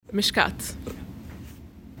مشكات،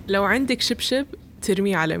 لو عندك شبشب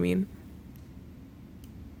ترميه على مين؟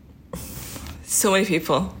 So many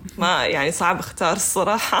people. ما يعني صعب اختار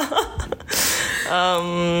الصراحة.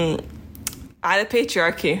 على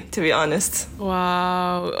patriarchy to be honest.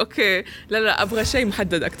 واو اوكي، لا ابغى شيء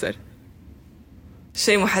محدد اكتر.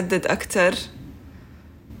 شيء محدد اكتر.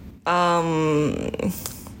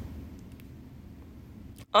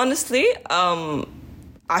 honestly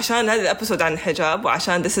عشان هذا الابيسود عن الحجاب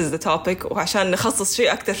وعشان this is the topic وعشان نخصص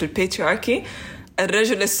شيء اكتر في الباترياركي،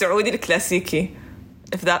 الرجل السعودي الكلاسيكي.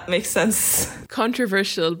 If that makes sense.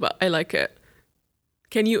 Controversial, but I like it.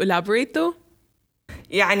 Can you elaborate though?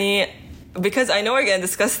 يعني because I know we're going to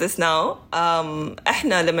discuss this now.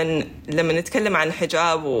 إحنا لما نتكلم عن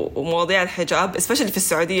الحجاب ومواضيع الحجاب especially في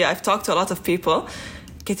السعودية, I've talked to a lot of people.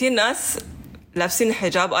 كثير ناس لابسين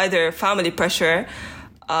الحجاب either family pressure,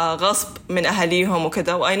 غصب من أهاليهم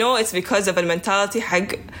وكذا. و I know it's because of the mentality حق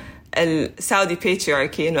السعودي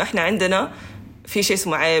patriarchy, إنه إحنا عندنا في شيء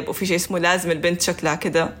اسمه عيب وفي شيء اسمه لازم البنت شكلها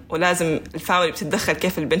كده ولازم الفاميلي بتتدخل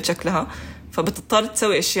كيف البنت شكلها, فبتضطر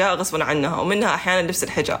تسوي أشياء غصبا عنها ومنها أحيانا لبس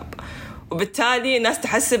الحجاب. وبالتالي الناس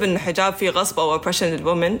تحسب إنه حجاب فيه غصب أو oppression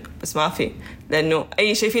للwomen, بس ما في, لأنه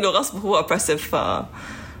أي شيء فيه له غصب هو oppressive.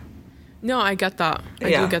 No, I get that. I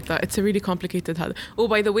do get that. It's a really complicated هذا. Oh,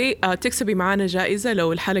 by the way, تكسبي معانا جائزة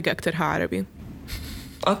لو الحلقة أكترها عربي.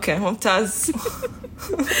 أوكي ممتاز.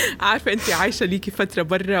 عارفة أنت عايشة ليكي فترة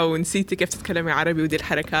برا ونسيتي كيف تتكلمي عربي ودي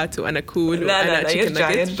الحركات وأنا كول لا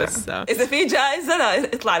يرجع بس إذا في جائزة لا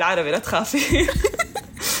اطلع العربي لا تخافي.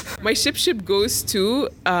 My ship goes to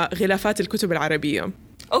غلافات الكتب العربية.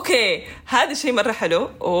 أوكي هذا شيء مرة حلو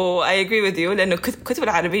و I agree with you, لأنه الكتب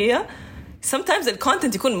العربية sometimes the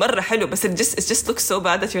content يكون مرة حلو بس it just looks so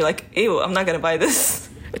bad that you're like ew I'm not gonna buy this.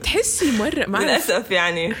 تحسي مرة ما للأسف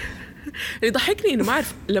يعني. اللي ضحكني إنه ما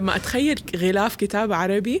أعرف لما أتخيل غلاف كتاب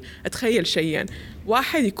عربي أتخيل شيئين,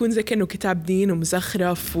 واحد يكون زي كأنه كتاب دين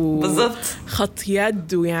ومزخرف وخط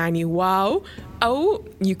يد ويعني واو, أو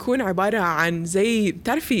يكون عبارة عن زي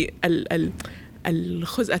تعرفي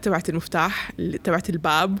الخزقة تبعت المفتاح تبعت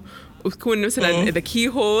الباب, وتكون مثلا the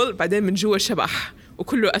keyhole بعدين من جوا شبح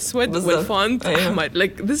وكله أسود والفونت أحمر.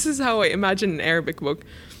 like this is how I imagine an Arabic book.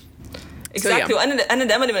 Exactly. وأنا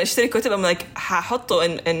دائما لما أشتري كتب I'm like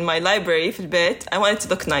هحطه in my library في البيت. I want it to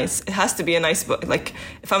look nice. It has to be a nice book. Like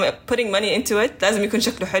if I'm putting money into it لازم يكون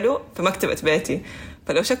شكله حلو في مكتبة بيتي.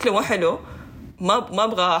 فلو شكله مو حلو ما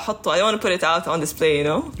أبغى أحطه. I don't want to put it out on display, you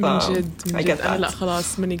know. من جد أنا لا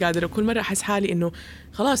خلاص ماني قادرة. كل مرة أحس حالي إنه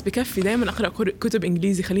خلاص بكفي دائما أقرأ كتب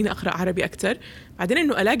إنجليزي, خليني أقرأ عربي أكتر, بعدين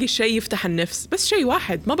إنه ألاقي شيء يفتح النفس, بس شيء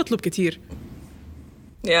واحد ما بطلب كتير.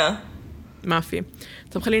 Yeah. ما في.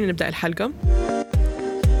 طب خلينا نبدأ الحلقة.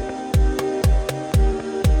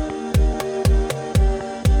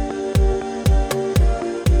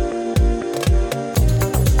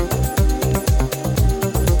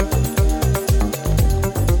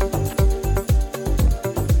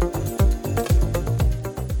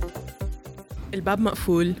 الباب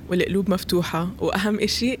مقفول والقلوب مفتوحة, وأهم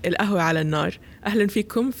إشي القهوة على النار. أهلا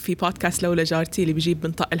فيكم في بودكاست لولا جارتي اللي بيجيب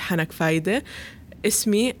من طق الحنك فايدة.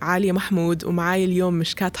 اسمي عالية محمود ومعاي اليوم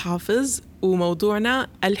مشكات حافظ, وموضوعنا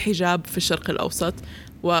الحجاب في الشرق الأوسط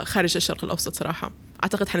وخارج الشرق الأوسط. صراحة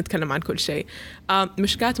أعتقد حنتكلم عن كل شيء.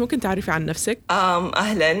 مشكات ممكن تعرفي عن نفسك؟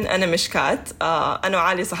 أهلا, أنا مشكات. أنا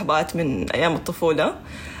وعالي صحبات من أيام الطفولة.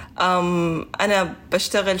 أنا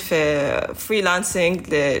بشتغل في فريلانسينج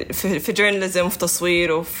في جورناليزم وفي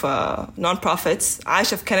تصوير وفي نون بروفيتس.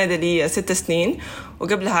 عايشة في كندا لي 6 سنين,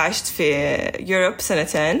 وقبلها عشت في يوروب 2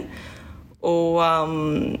 سنين,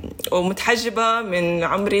 ومتحجبة من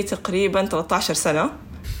عمري تقريبا 13 سنة.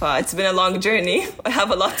 It's been a long journey. I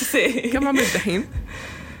have a lot to say. كم عمرك دحين؟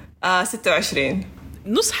 26.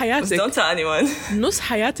 نص حياتك. Don't tell anyone. نص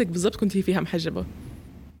حياتك بالضبط كنتي فيها محجبة.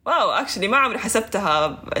 واو actually ما عمري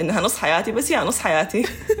حسبتها إنها نص حياتي, بس نص حياتي.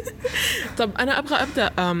 طب أنا أبغى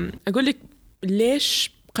أبدأ أقول لك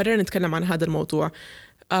ليش قررنا نتكلم عن هذا الموضوع.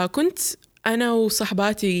 كنت أنا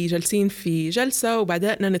وصحباتي جالسين في جلسة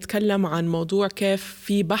وبدأنا نتكلم عن موضوع كيف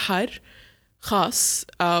في بحر خاص,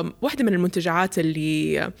 واحدة من المنتجعات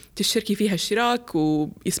اللي تشتركي فيها اشتراك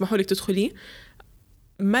ويسمحوا لك تدخلي,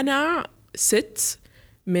 منع 6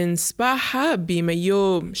 من سباحة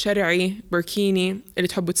بمايو شرعي بركيني اللي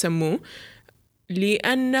تحبوا تسموه,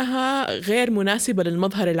 لأنها غير مناسبة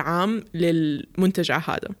للمظهر العام للمنتجع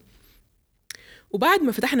هذا. وبعد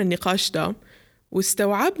ما فتحنا النقاش ده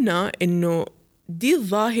واستوعبنا إنه دي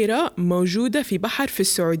الظاهرة موجودة في بحر في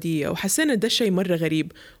السعودية, وحسينا ده شيء مرة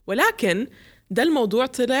غريب, ولكن ده الموضوع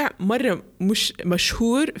طلع مرة مش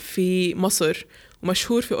مشهور في مصر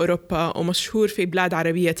ومشهور في أوروبا ومشهور في بلاد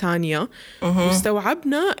عربية تانية.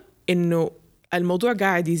 واستوعبنا إنه الموضوع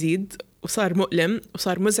قاعد يزيد وصار مؤلم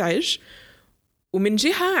وصار مزعج. ومن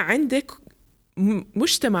جهة عندك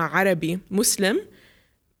مجتمع عربي مسلم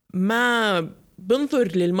ما بنظر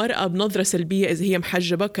للمرأة بنظرة سلبية إذا هي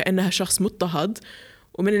محجبة كأنها شخص مضطهد،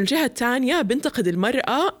 ومن الجهة الثانية بنتقد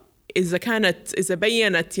المرأة إذا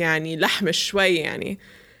بينت يعني لحم شوي يعني.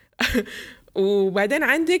 وبعدين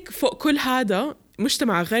عندك فوق كل هذا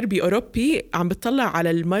مجتمع غربي أوروبي عم بتطلع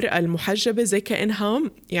على المرأة المحجبة زي كأنها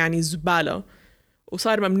يعني زبالة.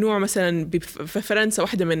 وصار ممنوع مثلا في فرنسا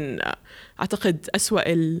واحدة من أعتقد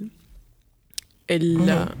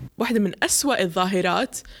واحدة من أسوأ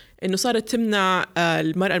الظاهرات إنه صارت تمنع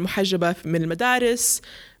المرأة المحجبة من المدارس،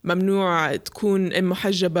 ممنوع تكون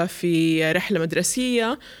محجبة في رحلة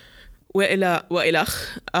مدرسية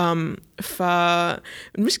وإلخ.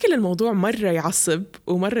 فالمشكلة الموضوع مرة يعصب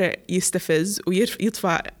ومرة يستفز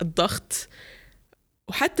ويدفع الضغط.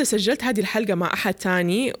 وحتى سجلت هذه الحلقة مع أحد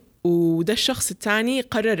تاني، وده الشخص التاني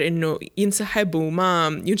قرر إنه ينسحب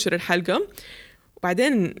وما ينشر الحلقة.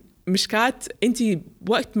 وبعدين مشكات أنتي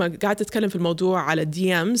وقت ما قاعدة تتكلم في الموضوع على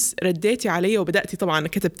DMs رديتي علي وبدأتي طبعا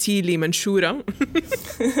كتبتي لي منشورة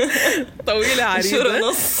طويلة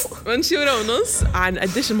عريضة، منشورة ونص عن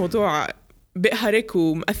قديش الموضوع بقهرك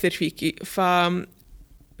ومؤثر فيكي.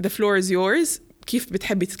 the floor is yours. كيف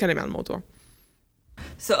بتحبي تتكلمي عن الموضوع؟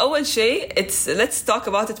 So أول شيء let's talk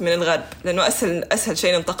about it من الغرب، لأنه أسهل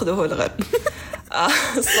شيء ننتقده هو الغرب.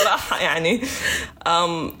 الصراحة يعني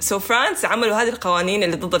so فرنسا عملوا هذه القوانين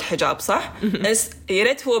اللي ضد الحجاب صح؟ يا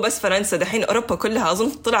ريت هو بس فرنسا، دحين أوروبا كلها أظن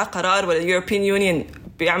طلع قرار، ولا European Union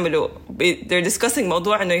بيعملوا they're discussing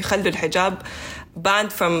موضوع إنه يخلوا الحجاب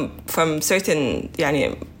banned from certain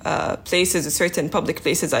يعني places, certain public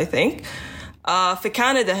places I think. في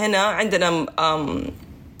كندا هنا عندنا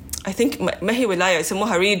I think ما هي ولاية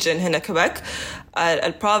يسموها region هنا كيبك،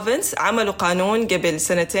 البروفنس عملوا قانون قبل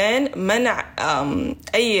سنتين منع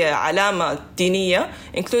أي علامة دينية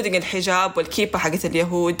including الحجاب والكيبة حقت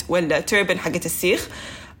اليهود والتربن حقت السيخ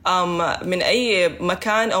من أي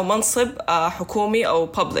مكان أو منصب حكومي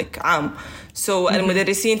أو public عام.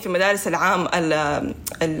 المدرسين في المدارس العام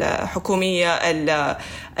الحكومية،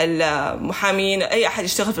 المحامين، أي أحد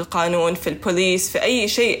يشتغل في القانون، في البوليس، في أي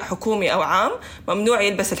شيء حكومي أو عام ممنوع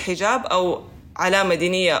يلبس الحجاب أو علامة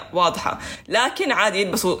دينية واضحة، لكن عادي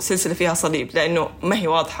يلبسوا سلسلة فيها صليب لأنه ما هي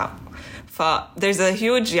واضحة. there's a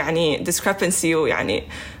huge يعني discrepancy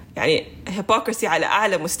يعني hypocrisy على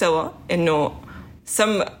أعلى مستوى، إنه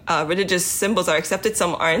some religious symbols are accepted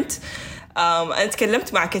some aren't. أنا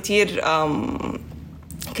تكلمت مع كثير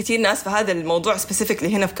ناس في هذا الموضوع specifically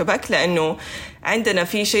هنا في كيبك، لأنه عندنا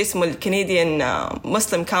في شيء اسمه الكنديان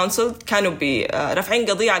مسلم كونسل، كانوا رافعين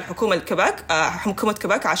قضية على حكومة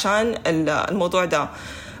كيبك عشان الموضوع ده.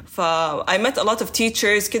 I met a lot of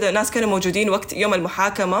teachers كده، ناس كانوا موجودين وقت يوم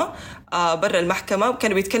المحاكمة برا المحكمة،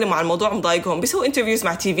 كانوا بيتكلموا عن الموضوع مضايقهم، بيسووا interviews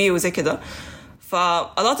مع TV وزي كده.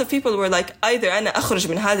 a lot of people were like either أنا أخرج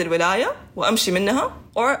من هذه الولاية وأمشي منها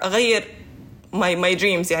or أغير my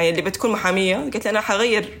dreams، يعني اللي بتكون محامية. قلت لي أنا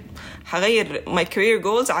حغير my career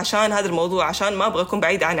goals عشان هذا الموضوع، عشان ما أبغى أكون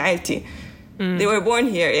بعيدة عن عائلتي. they were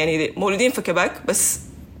born here، يعني مولودين في كيبك بس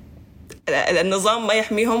النظام ما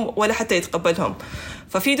يحميهم ولا حتى يتقبلهم.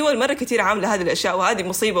 ففي دول مرة كتير عاملة هذه الأشياء، وهذه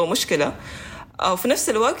مصيبة ومشكلة. وفي نفس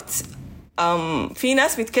الوقت في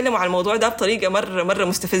ناس بيتكلموا عن الموضوع ده بطريقة مرة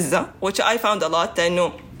مستفزة which I found a lot،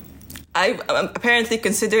 لأنه I apparently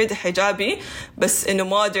considered حجابي بس إنه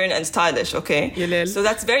modern and stylish okay so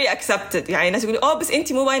that's very accepted. يعني الناس يقولوا بس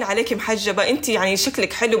أنتي مو باين عليكي محجبة، أنتي يعني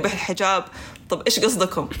شكلك حلو بالحجاب. طب إيش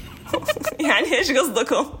قصدكم؟ يعني إيش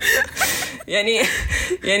قصدكم؟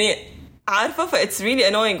 يعني عارفة it's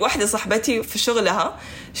really annoying. واحدة صاحبتي في شغلها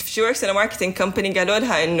she works in a marketing company قالوا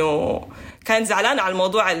لها إنه كان زعلان على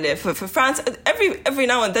الموضوع اللي في فرنسا every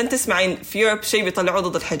now and then تسمعين في يوروب شيء بيطلعوه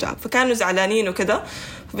ضد الحجاب، فكانوا زعلانين وكده.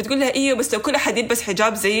 فبتقول لها إيه بس لو كل أحد يلبس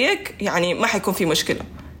حجاب زيك يعني ما حيكون في مشكلة.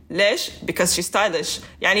 ليش؟ because she's stylish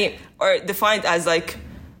يعني or defined as like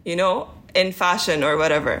you know in fashion or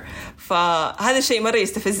whatever. فهذا الشيء مرة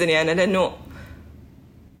يستفزني أنا، لأنه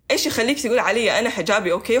إيش يخليك تقول علي أنا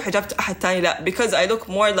حجابي أوكي وحجابت أحد تاني لا؟ because I look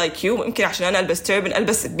more like you. ممكن عشان أنا ألبس turban،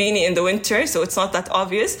 ألبس beanie in the winter so it's not that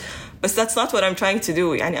obvious. But that's not what I'm trying to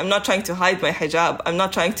do. يعني I'm not trying to hide my hijab. I'm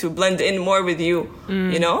not trying to blend in more with you.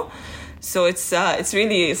 You know? So it's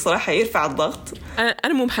really صراحة يرفع الضغط.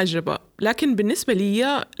 أنا مو محجبة، لكن بالنسبة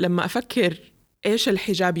لي لما أفكر إيش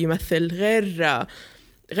الحجاب يمثل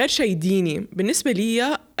غير شيء ديني، بالنسبة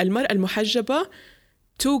لي المرأة المحجبة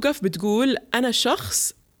توقف بتقول أنا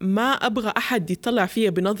شخص ما أبغى أحد يطلع فيا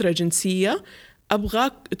بنظرة جنسية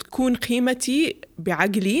أبغى تكون قيمتي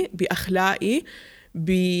بعقلي، بأخلاقي،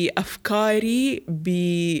 بأفكاري،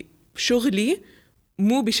 بشغلي،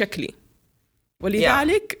 مو بشكلي.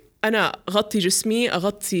 ولذلك أنا أغطي جسمي،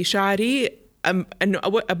 أغطي شعري، أنه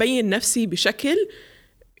أبين نفسي بشكل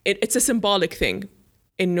it's a symbolic thing،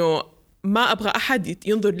 إنه ما أبغى أحد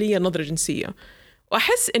ينظر لي نظرة جنسية.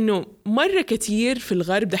 وأحس إنه مرة كتير في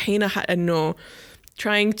الغرب دحين إنه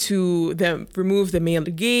trying to remove the male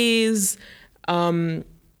gaze,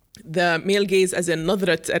 the male gaze as in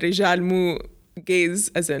نظرة الرجال، مو gaze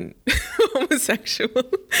as in homosexual.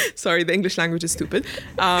 Sorry, the English language is stupid.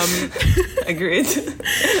 Agreed.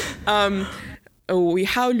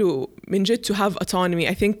 ويحاولوا من جد to have autonomy.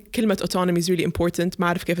 I think كلمة autonomy is really important. ما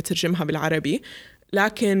أعرف كيف أترجمها بالعربي،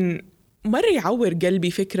 لكن مرة يعور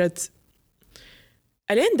قلبي فكرة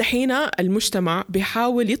الين دحين المجتمع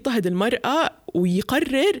بيحاول يضطهد المرأة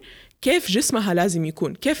ويقرر كيف جسمها لازم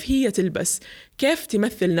يكون، كيف هي تلبس، كيف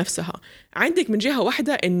تمثل نفسها. عندك من جهة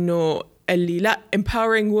واحدة إنه اللي لا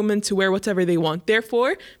empowering women to wear whatever they want,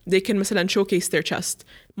 therefore they can مثلا showcase their chest.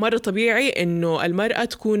 مرة طبيعي إنه المرأة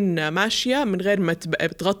تكون ماشية من غير ما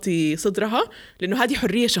تغطي صدرها، لأنه هذه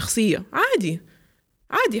حرية شخصية.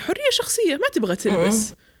 عادي حرية شخصية، ما تبغى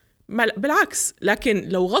تلبس بالعكس. لكن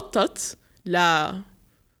لو غطت، لا،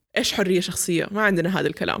 إيش حرية شخصية؟ ما عندنا هذا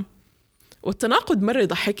الكلام. والتناقض مرة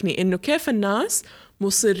يضحكني إنه كيف الناس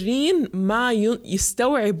مصرين ما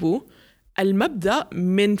يستوعبوا المبدأ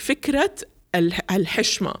من فكرة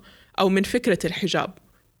الحشمة أو من فكرة الحجاب.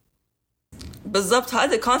 بالضبط،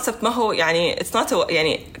 هذا الكونسبت ما هو يعني it's not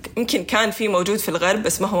يعني يمكن كان في موجود في الغرب،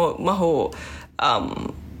 بس ما هو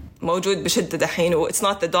موجود بشدة دحين، و it's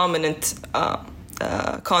not the dominant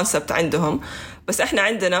concept عندهم. بس احنا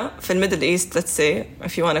عندنا في الميدل ايست let's say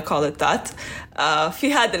if you want to call it that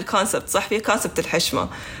في هذا الكونسبت، صح، في كونسبت الحشمة.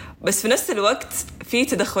 بس في نفس الوقت في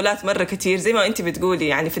تدخلات مرة كتير زي ما انت بتقولي.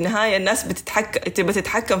 يعني في النهاية الناس تبى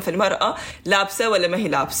تتحكم في المرأة لابسة ولا ما هي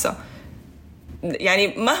لابسة. يعني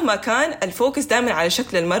مهما كان الفوكس دائما على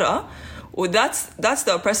شكل المرأة، و that's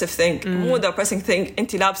the oppressive thing. مو the oppressing thing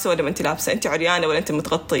انت لابسه ولا ما انت لابسه، انت عريانه ولا انت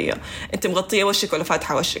متغطيه، انت مغطيه وشك ولا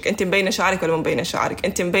فاتحه وشك، انت مبينه شعرك ولا مبينه شعرك،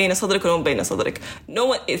 انت مبينه صدرك ولا مبينه صدرك.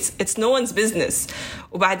 no one, it's no one's business.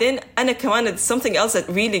 وبعدين انا كمان something else that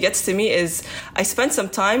really gets to me is I spent some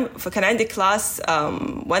time. فكان عندي كلاس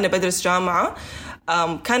وانا بدرس جامعه،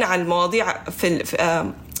 كان على المواضيع في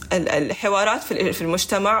الحوارات في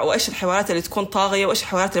المجتمع، وإيش الحوارات اللي تكون طاغية وإيش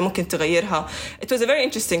الحوارات اللي ممكن تغيرها. It was a very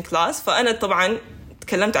interesting class. فأنا طبعا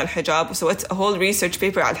تكلمت عن الحجاب وسويت a whole research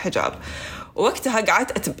paper على الحجاب. ووقتها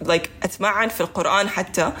قعدت أتمعن في القرآن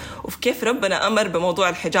حتى، وفي كيف ربنا أمر بموضوع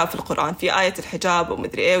الحجاب في القرآن، في آية الحجاب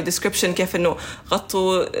ومدري إيه description كيف إنه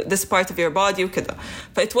غطوا this part of your body وكذا.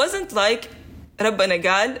 It wasn't like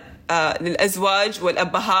ربنا قال للأزواج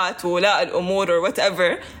والأبهات وولاء الأمور or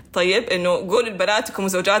whatever طيب إنه قولوا لبناتكم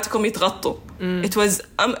وزوجاتكم يتغطوا. It was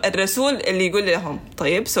الرسول اللي يقول لهم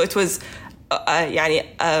طيب. So it was يعني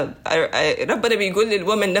ربنا بيقول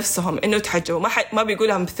للومن نفسهم إنه تحجبوا، ما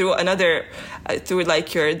بيقولهم through another through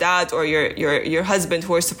like your dad or your husband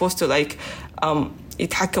who are supposed to like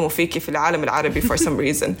يتحكموا فيكي في العالم العربي for some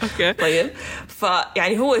reason. Okay. طيب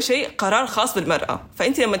فيعني هو شيء قرار خاص بالمرأة.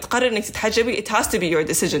 فأنت لما تقرر إنك تتحجبي it has to be your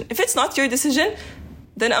decision. If it's not your decision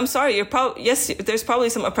then I'm sorry, yes, there's probably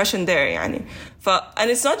some oppression there يعني. and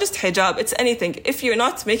it's not just hijab, it's anything. If you're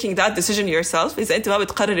not making that decision yourself, إذا أنت ما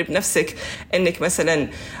بتقرر بنفسك إنك مثلا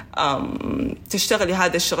تشتغلي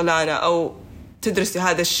هذا الشغلانة أو تدرسي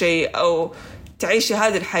هذا الشيء أو تعيشي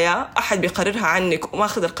هذه الحياة، أحد بيقررها عنك وما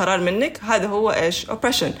أخذ القرار منك، هذا هو إيش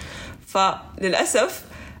oppression. فللأسف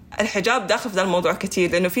الحجاب داخل في ذا الموضوع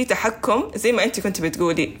كتير، لأنه في تحكم زي ما أنت كنت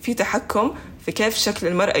بتقولي، في تحكم في كيف شكل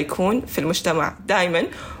المرأة يكون في المجتمع دائما.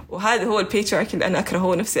 وهذا هو البيترياركي اللي أنا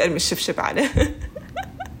أكرهه نفسي أرمي الشبشب عليه.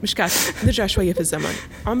 مش كاتب، نرجع شوية في الزمن.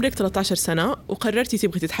 عمرك 13 سنة وقررتي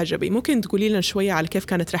تبغي تتحجبي، ممكن تقولي لنا شوية على كيف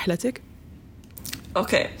كانت رحلتك؟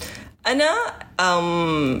 أوكي. أنا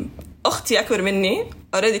أختي أكبر مني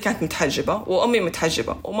already كانت متحجبة، وأمي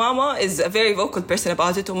متحجبة، وماما is a very vocal person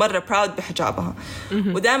about it ومرة proud بحجابها.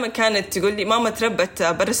 ودائما كانت تقول لي ماما تربت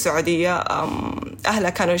برا السعودية، أهلها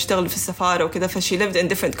كانوا يشتغلوا في السفارة وكذا، فشي lived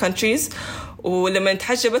in different countries. ولما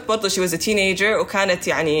تحجبت برضو she was a teenager وكانت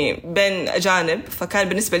يعني بين أجانب، فكان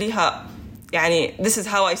بالنسبة ليها يعني this is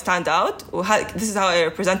how I stand out this is how I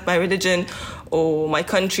represent my religion و my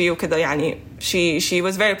country وكذا. يعني she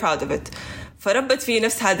was very proud of it. فربت في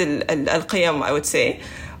نفس هذه القيم I would say.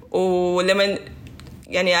 ولما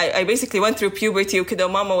يعني I basically went through puberty وكذا،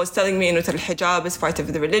 وماما was telling me إنه الحجاب is part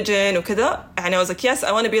of the religion وكذا، and I was like yes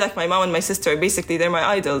I want to be like my mom and my sister, basically they're my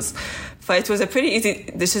idols. It was a pretty easy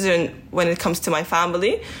decision when it comes to my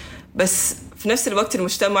family. بس في نفس الوقت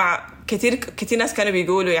المجتمع كثير ناس كانوا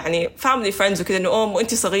بيقولوا يعني family friends وكده إنه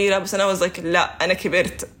وأنت صغيرة، بس أنا was like لا أنا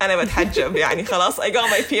كبرت، أنا بتحجب يعني خلاص I got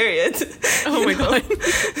my period. Oh my God.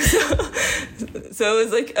 So it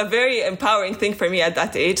was like a very empowering thing for me at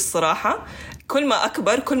that age الصراحة. كل ما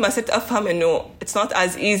أكبر كل ما صرت أفهم إنه it's not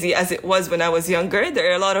as easy as it was when I was younger.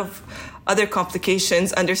 There are a lot of other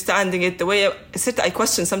complications, understanding it the way I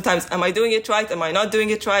question sometimes, am I doing it right, am I not doing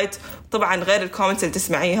it right. طبعا غير الكومنتس اللي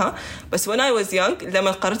تسمعيها. بس when I was young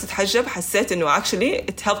لما قررت أتحجب حسيت إنه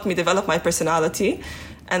actually it helped me develop my personality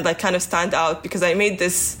and like kind of stand out, because I made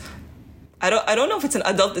this, I don't know if it's an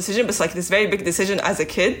adult decision, but like this very big decision as a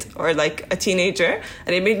kid or like a teenager,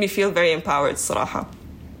 and it made me feel very empowered صراحة.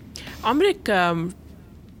 عمرك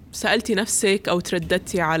سألتي نفسك أو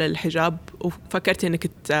ترددتي على الحجاب وفكرتي إنك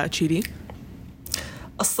تشيليه؟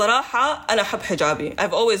 الصراحة أنا أحب حجابي.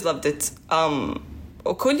 I've always loved it.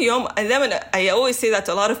 وكل يوم دائما I always say that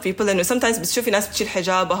to a lot of people إنه sometimes بتشوفي ناس بتشيل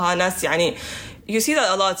حجابها، ناس يعني you see that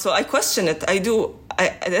a lot, so I question it. I do.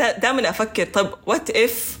 دائما أفكر طب what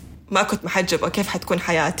if ما كنت محجبة، كيف حتكون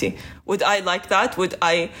حياتي؟ Would I like that? Would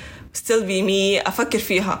I still be me? أفكر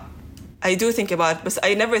فيها. I do think about it, but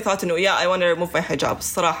I never thought إنه yeah I want to remove my hijab.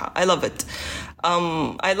 الصراحة I love it.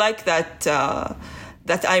 I like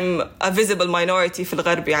that I'm a visible minority في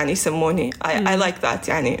الغرب يعني يسموني. I like that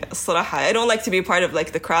يعني الصراحة. I don't like to be part of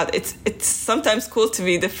like the crowd. It's sometimes cool to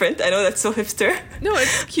be different. I know that's so hipster. No,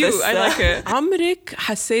 it's cute. I like it. عمرك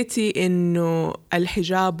حسيتي إنه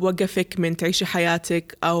الحجاب وقفك من تعيشي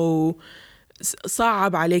حياتك أو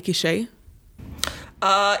صعب عليكي شيء؟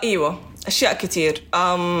 ايوه اشياء كتير.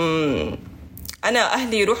 انا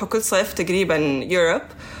اهلي يروحوا كل صيف تقريبا يوروب،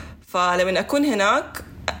 فلما اكون هناك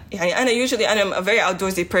يعني انا usually I'm a very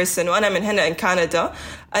outdoorsy person، وانا من هنا in Canada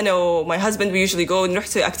انا و my husband we usually go نروح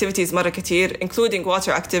to activities مرة كتير including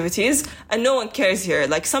water activities and no one cares here.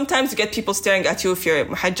 Like sometimes you get people staring at you if you're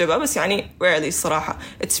محجبة، بس يعني rarely الصراحة.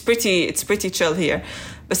 It's pretty chill here.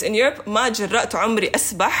 بس in Europe ما جرأت عمري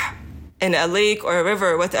أسبح in a lake or a river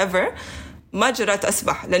or whatever. ما جرأت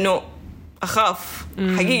أسبح لأنه أخاف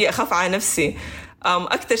حقيقي، أخاف على نفسي.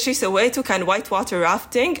 أكتر شيء سويته كان white water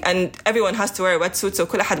rafting and everyone has to wear a wetsuit, so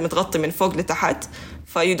كل أحد متغطي من فوق لتحت،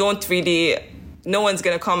 you don't really no one's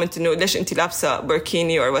gonna comment إنه ليش أنتي لابسة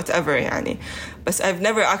burkini or whatever يعني. بس I've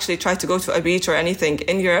never actually tried to go to a beach or anything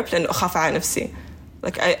in Europe لأنه أخاف على نفسي.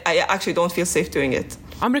 Like I actually don't feel safe doing it.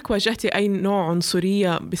 عمرك واجهتي أي نوع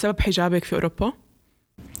عنصرية بسبب حجابك في أوروبا؟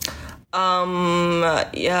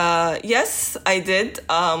 Yes, I did.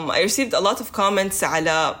 I received a lot of comments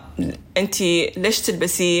على أنتي ليش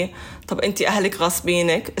تلبسي؟ طب أنتي أهلك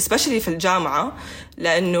غصبينك، especially في الجامعة،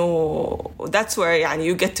 لأنه that's where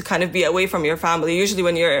يعني you get to kind of be away from your family. Usually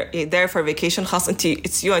when you're there for vacation خاص أنتي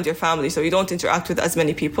it's you and your family, so you don't interact with as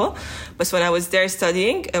many people. But when I was there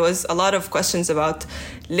studying, it was a lot of questions about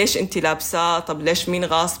ليش أنتي لابسة؟ طب ليش مين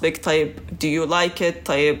غاصبك؟ طيب do you like it؟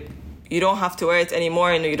 طيب you don't have to wear it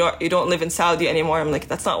anymore and you don't live in Saudi anymore. I'm like,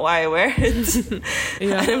 that's not why I wear it.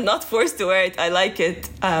 And I'm not forced to wear it. I like it.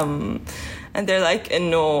 And they're like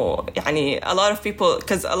إنه يعني a lot of people,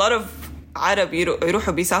 because a lot of عرب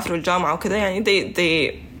يروحوا بيسافروا الجامعة وكذا يعني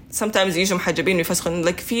they sometimes يجوا محجبين ويفسخون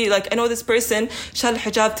like like I know this person شال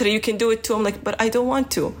الحجاب ترى you can do it too. I'm like, but I don't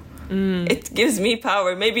want to. It gives me power.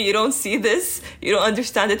 Maybe you don't see this, you don't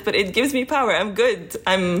understand it, but it gives me power. I'm good.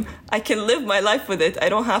 I can live my life with it. I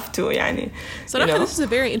don't have to يعني. صراحة this is a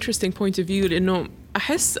very interesting point of view، لأنه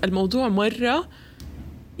أحس الموضوع مرة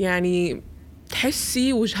يعني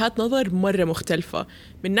تحسي وجهات نظر مرة مختلفة.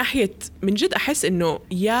 من ناحية من جد أحس إنه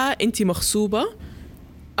يا أنتي مغصوبة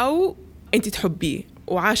أو أنتي تحبيه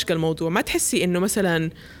وعاشق الموضوع. ما تحسي إنه مثلاً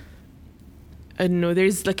إنه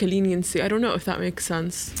there's like a leniency. I don't know if that makes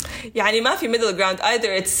sense. يعني ما في middle ground.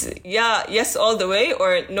 Either it's yes all the way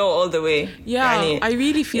or no all the way. يعني I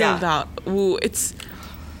really feel that. It's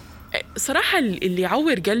صراحة اللي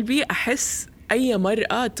يعور قلبي أحس أي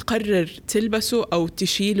مرأة تقرر تلبسه أو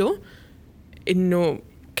تشيله إنه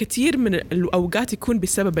كثير من الأوقات يكون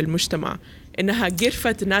بسبب المجتمع، إنها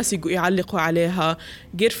قرفت الناس يعلقوا عليها،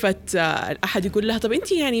 قرفت أحد يقول لها طب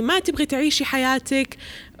أنتي يعني ما تبغي تعيشي حياتك،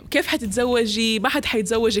 كيف حتتزوجي؟ ما حد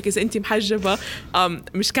حيتزوجك إذا أنتي محجبة.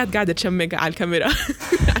 مش كانت قاعدة تشمق على الكاميرا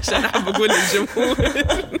عشان أحب أقول للجمهور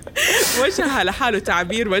وجهها لحاله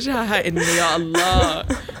تعبير وجهها إنه يا الله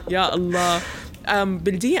يا الله.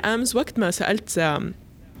 بالدي أمس وقت ما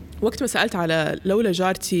سألت على لولا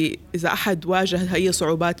جارتي إذا أحد واجه أي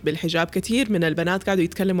صعوبات بالحجاب، كثير من البنات قاعدوا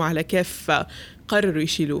يتكلموا على كيف قرروا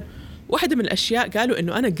يشيلوه. واحدة من الأشياء قالوا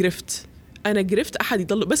إنه أنا قرفت أحد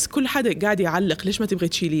يضل بس كل حدا قاعد يعلق ليش ما تبغي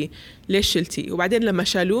تشيليه، ليش شلتي؟ وبعدين لما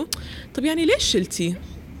شالوه طب يعني ليش شلتي؟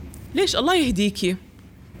 ليش؟ الله يهديكي.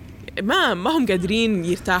 ما هم قادرين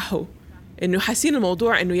يرتاحوا، إنه حاسين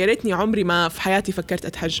الموضوع إنه يا ريتني عمري ما في حياتي فكرت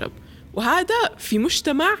أتحجب. وهذا في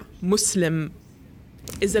مجتمع مسلم.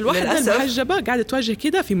 إذا الوحدة المحجبة قاعدة تواجه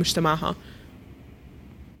كده في مجتمعها.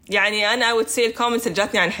 يعني أنا I would say الكومنتس اللي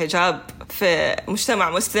جاتني عن الحجاب في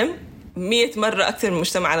مجتمع مسلم 100 مرة أكثر من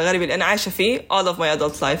المجتمع الغربي اللي أنا عايشة فيه all of my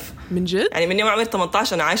adult life. من جد؟ يعني من يوم عمري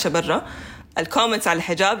 18 أنا عايشة برا. الكومنتس على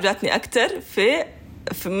الحجاب جاتني أكثر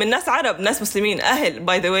من ناس عرب، ناس مسلمين، أهل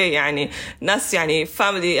by the way، يعني ناس يعني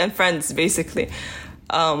family and friends basically.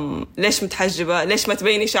 ليش متحجبة؟ ليش ما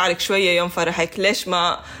تبيني شعرك شوية يوم فرحك؟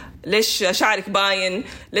 ليش شعرك باين؟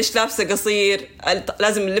 ليش لابسة قصير؟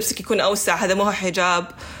 لازم لبسك يكون أوسع، هذا مو حجاب.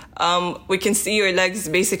 we can see your legs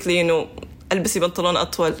basically، إنه ألبسي بنطلون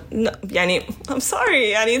أطول. يعني I'm sorry،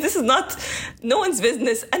 يعني this is not no one's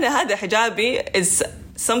business. أنا هذا حجابي is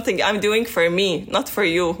something I'm doing for me not for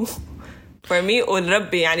you for me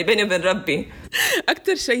وربي، يعني بيني وبين ربي.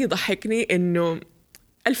 أكتر شيء يضحكني إنه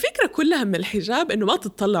الفكرة كلها من الحجاب إنه ما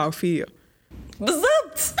تطلعوا فيه.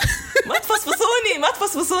 بالضبط. ما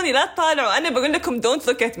تفصفصوني لا تطالعوا. أنا بقول لكم don't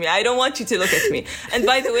look at me. I don't want you to look at me. And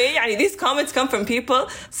by the way يعني these comments come from people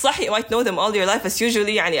صح you might know them all your life, as usually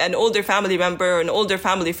يعني an older family member or an older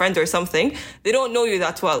family friend or something. They don't know you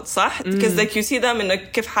that well صح? Because like you see them إنه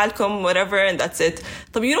كيف حالكم whatever and that's it.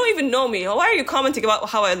 طب you don't even know me. Why are you commenting about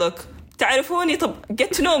how I look? تعرفوني؟ طب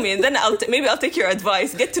get to know me and then maybe I'll take your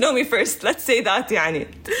advice. Get to know me first. Let's say that يعني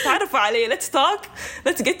تعرفوا علي. Let's talk.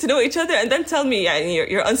 Let's get to know each other and then tell me يعني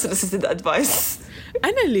your unsolicited advice.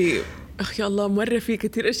 أنا اللي أخي الله مرة في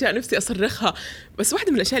كتير أشياء نفسي أصرخها، بس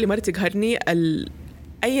واحدة من الأشياء اللي مرة تقهرني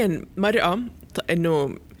أي مرأة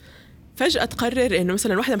إنه فجأة تقرر إنه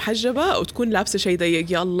مثلا واحدة محجبة وتكون لابسة شيء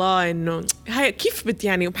ضيق. يا الله إنه هاي كيف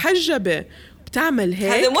يعني محجبة تعمل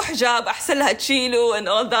هيك؟ هذا محجب أحسن لها تشيله and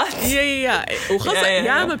all that. يا وخاصة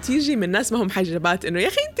يا ما بتيجي من ناس ما هم محجبات إنه يا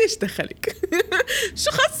أخي أنت إيش دخلك؟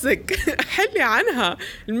 شو خصك؟ حلي عنها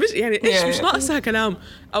يعني إيش مش ناقصها كلام.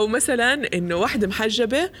 أو مثلا إنه واحدة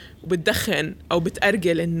محجبة وبتدخن أو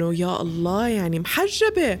بتأرجل، إنه يا الله يعني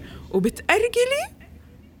محجبة وبتأرجلي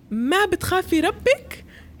ما بتخافي ربك؟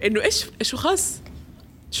 إنه إيش شو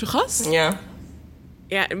خص؟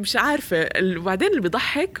 يعني مش عارفة. وبعدين اللي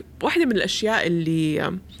بيضحك واحدة من الأشياء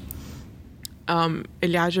اللي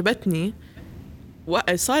عجبتني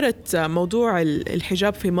صارت موضوع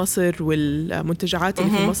الحجاب في مصر والمنتجعات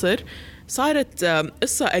اللي في مصر. صارت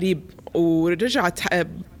قصة قريب ورجعت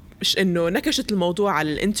إنه نكشت الموضوع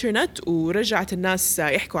على الإنترنت ورجعت الناس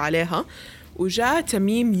يحكوا عليها. وجاء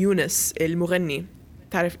تميم يونس المغني،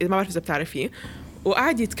 تعرف إذا ما بعرف إذا بتعرفيه،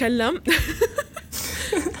 وقعد يتكلم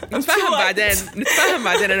نتفاهم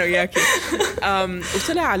بعدين أنا وياكي.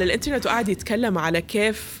 وطلع على الإنترنت وقعد يتكلم على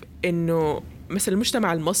كيف إنه مثل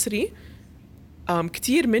المجتمع المصري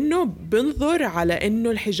كتير منه بنظر على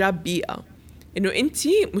إنه الحجاب بيئة، إنه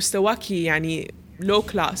أنتي مستواكي يعني low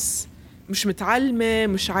class، مش متعلمة،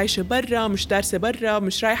 مش عايشة برا، مش دارسة برا،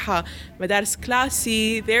 مش رايحة مدارس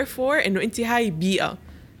كلاسي، therefore إنه أنتي هاي بيئة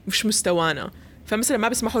مش مستوانا. فمثلا ما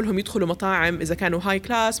بيسمحوا لهم يدخلوا مطاعم إذا كانوا هاي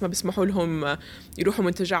كلاس، ما بيسمحوا لهم يروحوا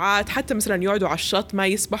منتجعات، حتى مثلا يقعدوا على الشط ما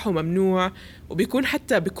يسبحوا، ممنوع. وبيكون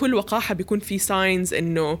حتى بكل وقاحة بيكون في signs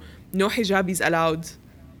إنه no hijab is allowed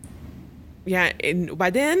يعني.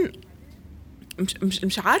 وبعدين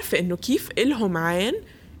مش عارفة إنه كيف إلهم عين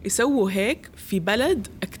يسووا هيك في بلد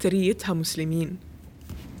أكتريتها مسلمين.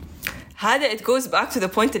 هذا it goes back to the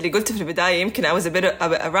point اللي قلت في البداية. يمكن I was a bit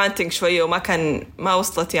ranting شوية ما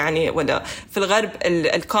وصلت يعني. ولا في الغرب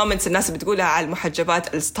الكومنتس الناس بتقولها على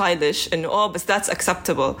المحجبات الستايلش إنه بس that's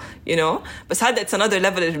acceptable you know. بس هذا it's another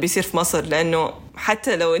level اللي بيصير في مصر، لأنه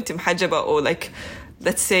حتى لو أنت محجبة أو like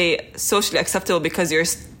let's say socially acceptable because you're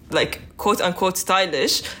like quote unquote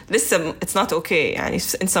stylish، لسه it's not okay يعني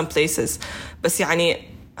in some places. بس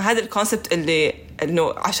يعني هذا الكونسبت اللي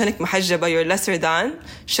إنه عشانك محجبة you're lesser than،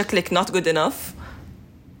 شكلك not good enough.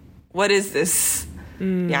 What is this؟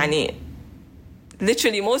 يعني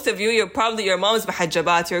literally most of you you're probably your mom's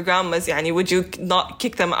محجبات, your grandma's يعني. Would you not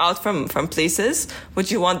kick them out from places?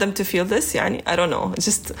 Would you want them to feel this يعني؟ I don't know. It's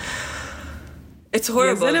just it's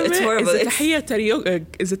horrible. It's horrible.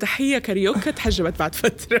 إذا تحية كاريوكا تحجبت بعد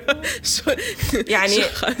فترة يعني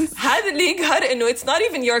هذا اللي يقهر إنه it's not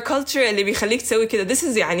even your culture اللي بيخليك تسوي كده. This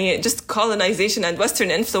is يعني just colonization and Western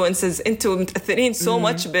influences. أنتوا متأثرين so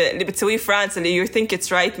much اللي بتسويه فرنسا اللي you think it's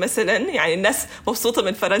right مثلا. يعني الناس مبسوطة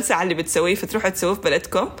من فرنسا على اللي بتسويه فتروحوا تسويه في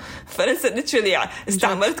بلدكم. فرنسا literally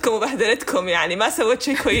استعملتكم وبهدلتكم يعني، ما سوت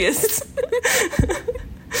شيء كويس.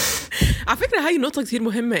 على فكرة هاي نقطة كتير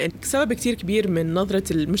مهمة. سبب كتير كبير من نظرة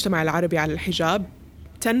المجتمع العربي على الحجاب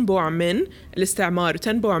تنبع من الاستعمار،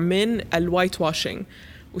 وتنبع من الوايت واشينج،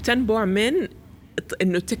 وتنبع من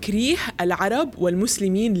إنه تكريه العرب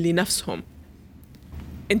والمسلمين لنفسهم.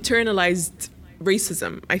 Internalized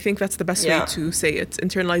racism. I think that's the best way to say it.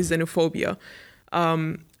 Internalized xenophobia.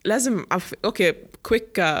 لازم أوكي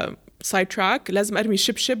quick side track. لازم أرمي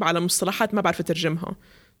شبشب على مصطلحات ما بعرف أترجمها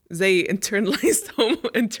زي internalized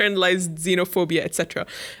xenophobia etc.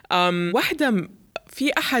 واحدة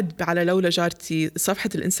في أحد على لولا جارتي صفحة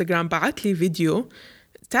الإنستغرام بعت لي فيديو.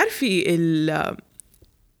 تعرفي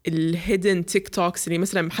الهيدن تيك توكس اللي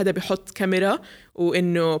مثلا حدا بيحط كاميرا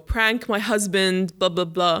وإنه prank my husband blah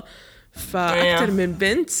blah blah. فأكثر من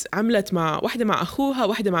بنت عملت مع واحدة مع أخوها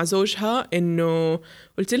واحدة مع زوجها إنه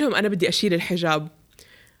قلت لهم أنا بدي أشيل الحجاب.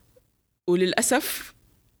 وللأسف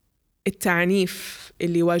التعنيف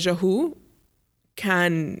اللي واجهوه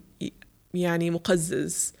كان يعني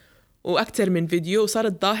مقزز وأكثر من فيديو.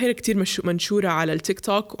 وصارت ظاهرة كتير منشورة على التيك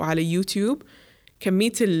توك وعلى يوتيوب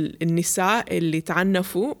كمية النساء اللي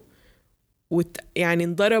تعنفوا يعني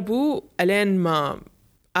انضربوا ألين ما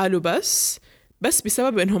قالوا بس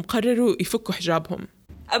بسبب إنهم قرروا يفكوا حجابهم.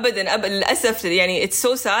 أبداً للأسف يعني it's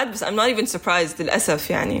so sad بس I'm not even surprised للأسف.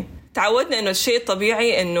 يعني تعودنا إنه الشيء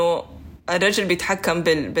الطبيعي إنه الرجل بيتحكم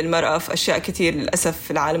بالمرأة في أشياء كتير للأسف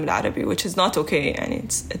في العالم العربي which is not okay. يعني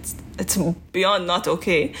it's beyond not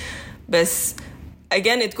okay. بس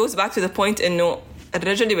again it goes back to the point إنه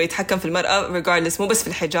الرجل اللي بيتحكم في المرأة regardless مو بس في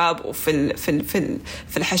الحجاب وفي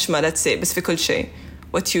الحشمة let's say بس في كل شيء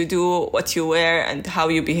what you do what you wear and how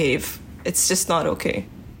you behave. It's just not okay.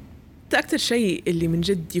 أكتر شيء اللي من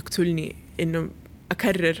جد يقتلني إنه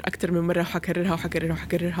أكرر أكتر من مرة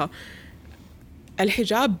وحكررها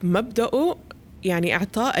الحجاب مبدأه يعني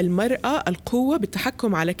إعطاء المرأة القوة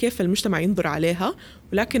بالتحكم على كيف المجتمع ينظر عليها.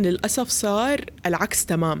 ولكن للأسف صار العكس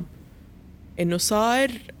تمام. إنه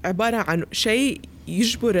صار عبارة عن شيء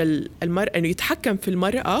يجبر المرأة إنه يتحكم في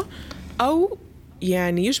المرأة أو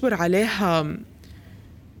يعني يجبر عليها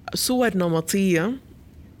صور نمطية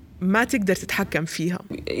ما تقدر تتحكم فيها.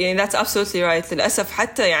 يعني that's absolutely right. للأسف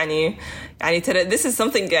حتى يعني ترى this is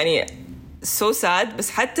something يعني so sad. بس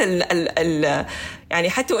حتى يعني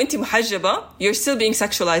حتى وانتي محجبة you're still being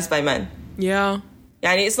sexualized by men. Yeah.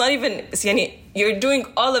 يعني it's not even يعني you're doing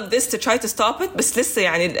all of this to try to stop it بس لسه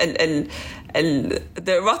يعني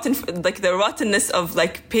the rottenness of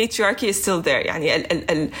like patriarchy is still there. يعني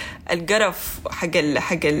القرف حق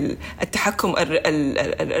التحكم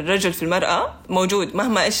الرجل في المرأة موجود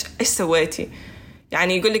مهما إيش سويتي.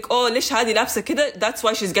 يعني يقول لك ليش هذه لابسة كده that's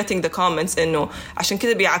why she's getting the comments إنه عشان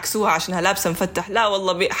كده بيعكسوها عشانها لابسة مفتح. لا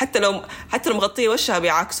والله حتى لو مغطية وشها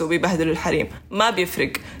بيعكسوا بيبهدلوا الحريم ما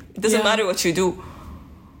بيفرق. It doesn't matter what you do.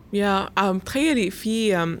 تخيلي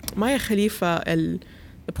في مايا خليفة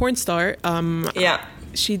the porn star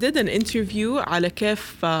she did an interview على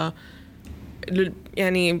كيف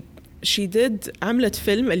يعني she did عملت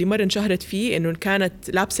فيلم اللي مرة انشهرت فيه إنه كانت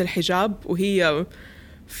لابسة الحجاب وهي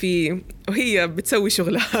بتسوي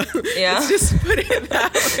شغلها. Let's just put it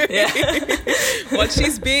that way. While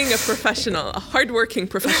she's being a professional, a hardworking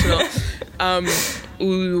professional.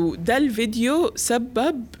 وده الفيديو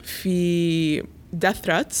سبب في death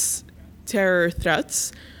threats, terror threats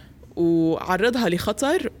وعرضها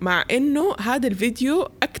لخطر. مع إنه هذا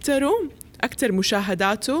الفيديو أكتر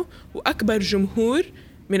مشاهداته وأكبر جمهور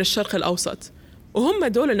من الشرق الأوسط. وهم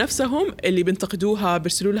دول نفسهم اللي بينتقدوها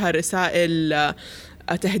بيرسلوا لها رسائل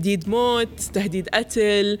تهديد موت تهديد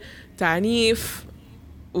قتل تعنيف.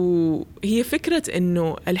 وهي فكرة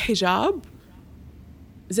إنه الحجاب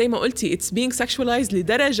زي ما قلتي it's being sexualized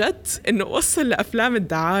لدرجة إنه وصل لأفلام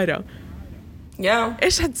الدعارة.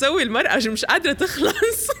 إيش هتسوي المرأة مش قادرة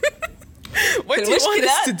تخلص.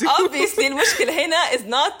 المشكلة obviously المشكلة هنا is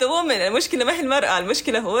not the woman. المشكلة ما هي المرأة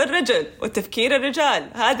المشكلة هو الرجل والتفكير الرجال.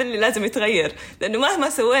 هذا اللي لازم يتغير لأنه مهما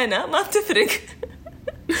سوينا ما بتفرق.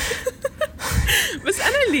 بس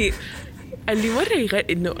أنا اللي مرة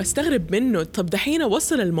إنه أستغرب منه. طب دحين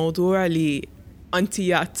وصل الموضوع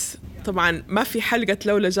لأنتيات. طبعا ما في حلقة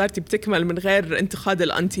لولا جارتي بتكمل من غير انتقاد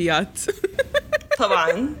الأنتيات.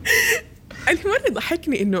 طبعا اللي مرة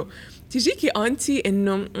ضحكني إنه تجيكي أنتي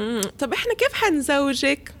إنه طب إحنا كيف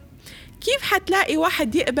حنزوجك كيف حتلاقي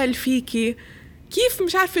واحد يقبل فيكي كيف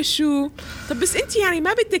مش عارفة شو. طب بس أنتي يعني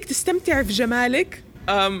ما بدك تستمتع في جمالك.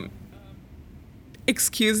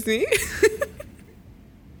 Excuse me.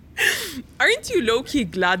 Aren't you low-key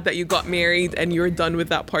glad that you got married and you're done with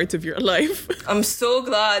that part of your life? I'm so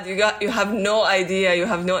glad you have no idea. You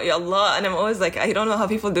have no ya Allah. And I'm always like I don't know how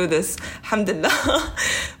people do this. Alhamdulillah.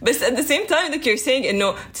 But at the same time like you're saying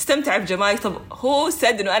إنه تستمتع بجمالك. طب who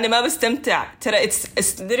said إنه أنا ما بستمتع. ترى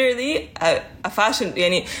it's literally a fashion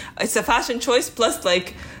يعني it's a fashion choice plus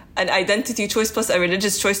like an identity choice plus a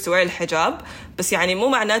religious choice to wear الحجاب. بس يعني مو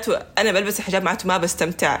معناته أنا بلبس الحجاب معناته ما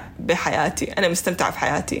بستمتع بحياتي. أنا مستمتع في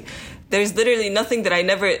حياتي. There's literally nothing that I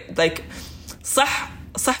never like.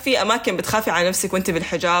 صح في أماكن بتخافي على نفسك وانت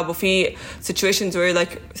بالحجاب وفي situations where you're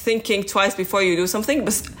like thinking twice before you do something.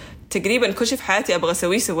 بس تقريبا كل شيء في حياتي أبغى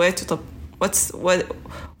أسويه سويته. طب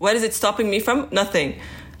what is it stopping me from? Nothing.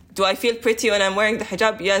 Do I feel pretty when I'm wearing the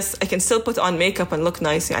hijab? Yes, I can still put on makeup and look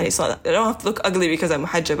nice. يعني so I don't have to look ugly because I'm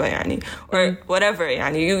محجبة يعني or whatever.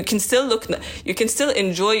 يعني you can still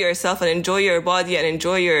enjoy yourself and enjoy your body and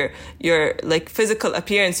enjoy your like physical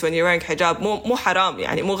appearance when you're wearing hijab. مو حرام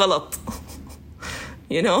يعني مو غلط.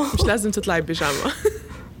 You know. مش لازم تطلعي بيجامة.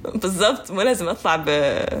 بالضبط مو لازم أطلع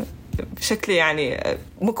بشكل يعني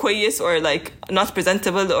مو كويس or like not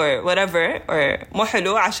presentable or whatever or مو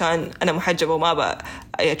حلو عشان أنا محجبة وما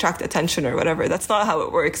I attract attention or whatever. That's not how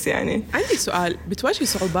it works يعني. عندي سؤال، بتواجهي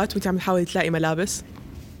صعوبات وانت عم تحاولي تلاقي ملابس؟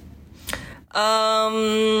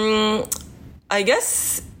 I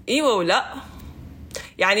guess إيوه ولا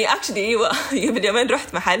يعني actually إيوه. باليومين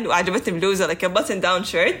رحت محل وعجبتني بلوزة like a button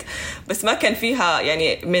down shirt بس ما كان فيها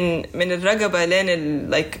يعني من الرقبة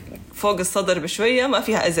لين like فوق الصدر بشوية ما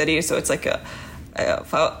فيها أزرير so it's like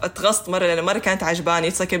فاتغصت مرة لأن مرة كانت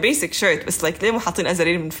عجباني. It's like a basic shirt بس like ليه مو حاطين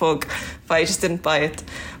أزرير من فوق I just didn't buy it.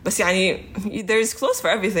 بس يعني there's clothes for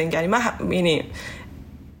everything يعني ما يعني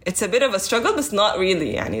it's a bit of a struggle but not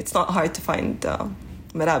really يعني it's not hard to find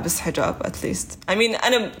ملابس حجاب at least. I mean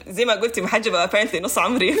أنا زي ما قلتي محجبة apparently نص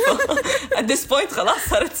عمري at this point خلاص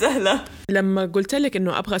صارت سهلة. لما قلت لك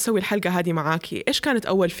إنه أبغى أسوي الحلقة هذه معاكي إيش كانت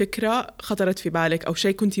أول فكرة خطرت في بالك أو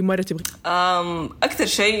شيء كنتي مرة تبغي؟ أكتر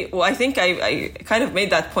شيء و I think I kind of made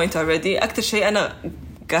that point already. أكتر شيء أنا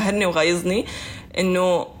قاهرني وغايظني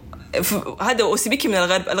إنه هذا وسيبيكي من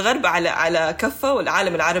الغرب على كفة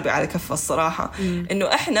والعالم العربي على كفة الصراحة.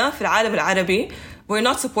 إنه إحنا في العالم العربي we're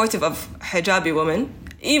not supportive of hijabi women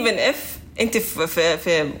even if أنت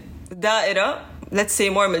في دائرة let's say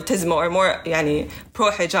more ملتزمة or more يعني pro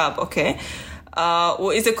حجاب okay.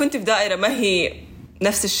 وإذا كنت في دائرة ما هي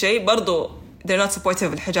نفس الشيء برضو they're not supportive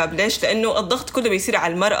of الحجاب. ليش؟ لأنه الضغط كله بيصير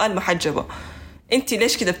على المرأة المحجبة. أنت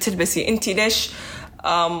ليش كده بتلبسي؟ أنت ليش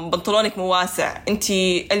بنطلونك مو واسع؟ أنت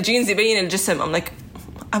الجينز يبين الجسم. I'm like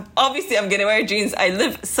obviously I'm gonna wear jeans. I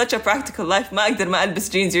live such a practical life. ما أقدر ما ألبس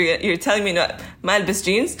jeans. You're telling me not ما ألبس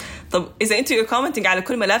jeans. طب إذا أنتوا you're commenting على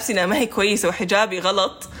كل ملابسي ما هي كويسة وحجابي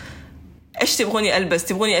غلط إيش تبغوني ألبس؟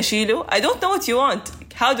 تبغوني أشيله؟ I don't know what you want.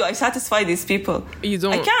 How do I satisfy these people? You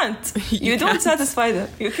don't. I can't. You don't satisfy them.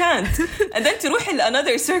 You can't. And then تروح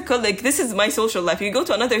another circle like this is my social life. You go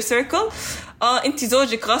to another circle. أنت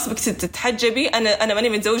زوجك غاصبك تتحجبي. أنا ماني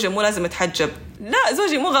متزوجة مو لازم أتحجب. لا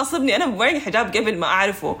زوجي مو غاصبني. أنا wearing حجاب قبل ما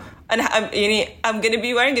أعرفه. يعني I'm gonna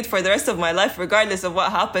be wearing it for the rest of my life regardless of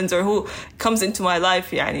what happens or who comes into my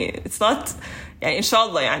life. يعني it's not. يعني إن شاء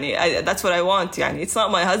الله يعني that's what I want. يعني it's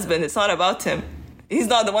not my husband. It's not about him. He's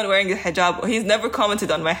not the one wearing the hijab. He's never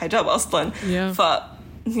commented on my hijab أصلاً. Yeah.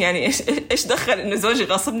 يعني إيش دخل إنه زوجي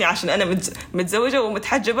غاصبني عشان أنا متزوجة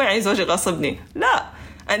ومتحجبة يعني زوجي غاصبني. لا.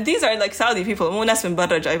 And these are like Saudi people. مو ناس من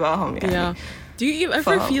برا جايباهم يعني. Yeah. Do you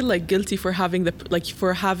ever feel like guilty for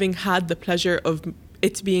having had the pleasure of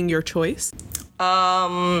it being your choice?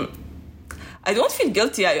 I don't feel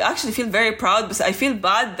guilty. I actually feel very proud. But I feel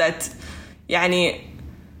bad that يعني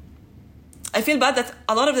I feel bad that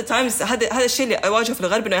a lot of the times هذا الشيء اللي أواجهه في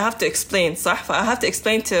الغرب إنه I have to explain صح. I have to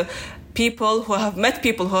explain to people who have met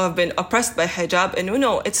people who have been oppressed by hijab and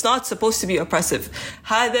no it's not supposed to be oppressive.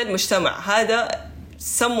 هذا المجتمع هذا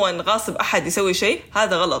someone غاصب أحد يسوي شيء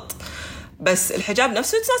هذا غلط. بس الحجاب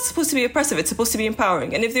نفسه it's not supposed to be oppressive. It's supposed to be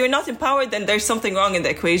empowering. And if they are not empowered then there's something wrong in the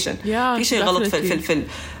equation. Yeah, في شيء غلط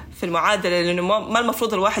في المعادلة لأنه ما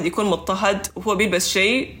المفروض الواحد يكون مضطهد وهو بيلبس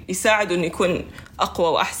شيء يساعده إنه يكون أقوى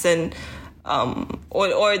وأحسن.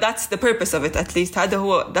 Or that's the purpose of it at least. هذا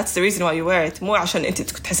هو that's the reason why you wear it. مو عشان أنت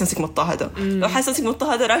تحس نفسك مضطهدة. لو حس نفسك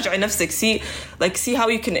مضطهدة راجعي نفسك. See how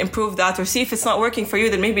you can improve that or see if it's not working for you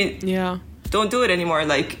then maybe don't do it anymore.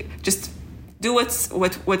 Like just do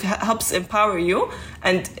what helps empower you.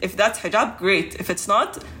 And if that's hijab, great. If it's not,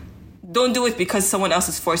 don't do it because someone else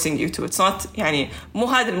is forcing you to. It's not يعني مو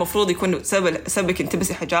هذا المفروض يكون سببك أنت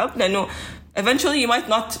تلبسي حجاب لأنه eventually you might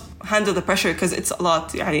not handle the pressure because it's a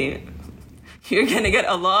lot يعني you're gonna get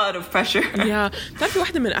a lot of pressure. تعرفي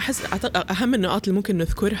واحدة من أهم النقاط اللي ممكن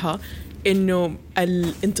نذكرها إنه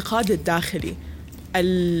الانتقاد الداخلي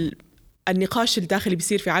النقاش الداخلي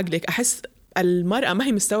بيصير في عقلك. أحس المرأة ما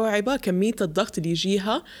هي مستوعبة كمية الضغط اللي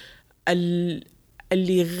يجيها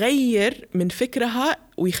اللي يغير من فكرها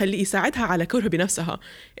ويخلي يساعدها على كره بنفسها.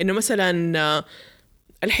 إنه مثلا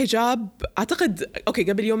الحجاب أعتقد أوكي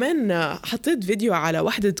قبل يومين حطيت فيديو على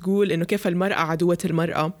واحدة تقول إنه كيف المرأة عدوة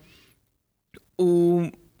المرأة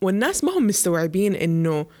والناس ما هم مستوعبين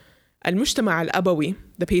إنه المجتمع الأبوي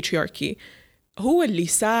the patriarchy هو اللي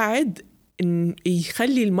يساعد إن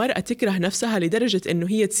يخلي المرأة تكره نفسها لدرجة إنه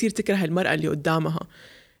هي تصير تكره المرأة اللي قدامها.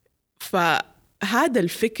 فهذا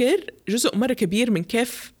الفكر جزء مرة كبير من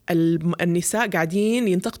كيف النساء قاعدين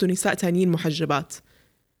ينتقدوا نساء تانيين محجبات.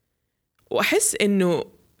 وأحس إنه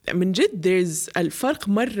من جد there's الفرق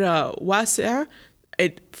مرة واسع،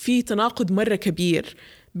 في تناقض مرة كبير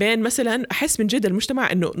بين مثلا أحس من جد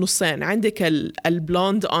المجتمع إنه نصين، عندك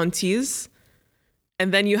البلوند aunties and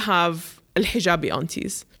then you have الحجابي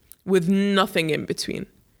aunties with nothing in between.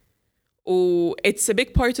 It's a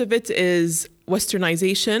big part of it is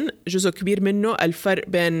westernization. جزء كبير منه الفرق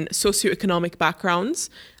بين socioeconomic backgrounds.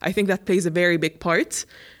 I think that plays a very big part.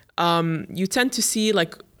 You tend to see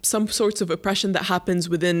like some sorts of oppression that happens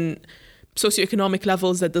within socioeconomic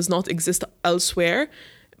levels that does not exist elsewhere,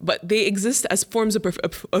 but they exist as forms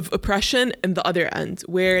of oppression in the other end,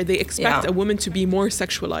 where they expect a woman to be more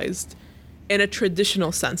sexualized in a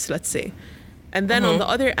traditional sense, let's say. And then on the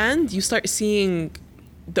other end, you start seeing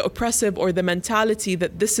the oppressive or the mentality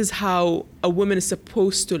that this is how a woman is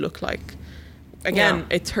supposed to look like. Again,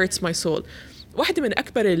 it hurts my soul. واحدة من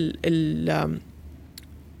أكبر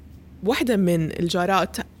واحدة من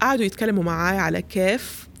الجارات قعدوا يتكلموا معاي على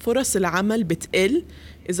كيف فرص العمل بتقل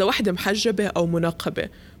إذا واحدة محجبة أو منقبة،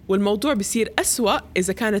 والموضوع بيصير أسوأ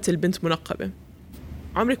إذا كانت البنت منقبة.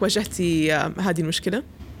 عمرك واجهتي هذه المشكلة؟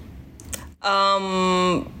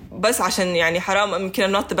 بس عشان يعني حرام يمكن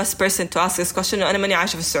I'm not the best person to ask this question. أنا ماني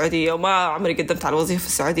عايشة في السعودية وما عمري قدمت على وظيفة في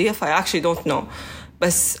السعودية، ف I actually don't know.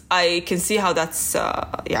 بس I can see how that's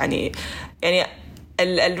يعني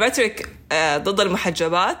الريتوريك ضد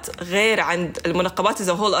المحجبات غير عند المنقبات is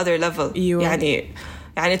a whole other level.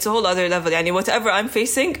 يعني it's a whole other level. يعني whatever I'm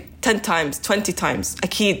facing 10 times 20 times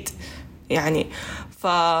أكيد يعني.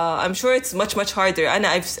 I'm sure it's much harder.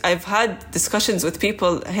 I've had discussions with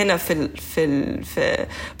people هنا في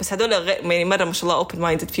بس هذول يعني مرة ما شاء الله open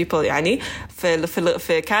minded people يعني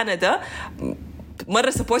في كندا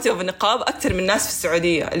مرة supportive of النقاب أكتر من الناس في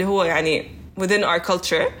السعودية اللي هو يعني within our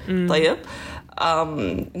culture. طيب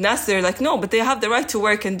ناس they're like no but they have the right to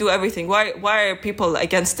work and do everything. Why are people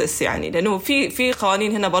against this يعني؟ لأنه في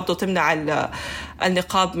قوانين هنا برضو تمنع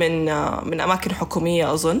النقاب من أماكن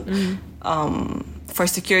حكومية أظن for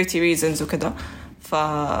security reasons وكذا.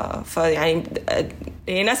 يعني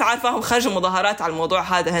ناس عارفة هم خرجوا مظاهرات على الموضوع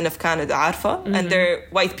هذا هنا في كندا عارفة and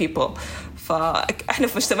they're white people. فإحنا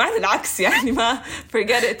في مجتمعنا العكس يعني ما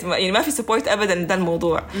forget it يعني ما في support أبدا لهذا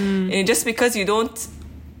الموضوع يعني just because you don't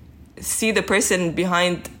see the person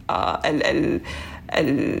behind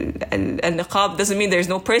النقاب doesn't mean there's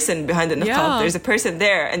no person behind the niqab. There's a person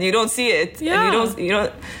there and you don't see it and you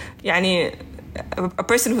don't يعني a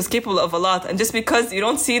person who's capable of a lot and just because you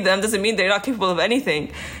don't see them doesn't mean they're not capable of anything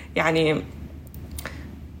يعني.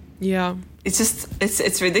 It's just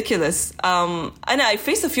it's ridiculous. And I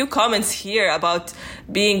faced a few comments here about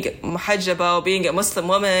being محجبة or being a Muslim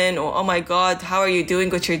woman or oh my god how are you doing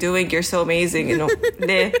what you're doing, you're so amazing, you know.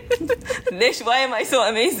 ليش why am I so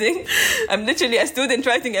amazing? I'm literally a student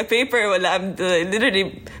writing a paper ولا I'm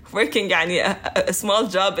literally working يعني a small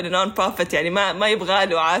job in a non-profit يعني ما يبغى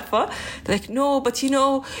له عارفة. Like no but you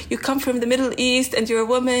know you come from the Middle East and you're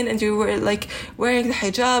a woman and you were like wearing the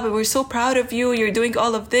hijab and we're so proud of you, you're doing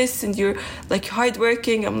all of this and you're like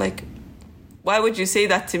hardworking. I'm like why would you say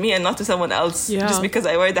that to me and not to someone else just because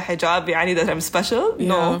I wear the hijab يعني that I'm special?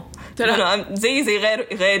 No I'm زي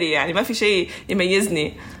غيري يعني ما في شيء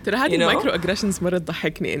يميزني. ترى هذه المايكرو اجريشنز مرة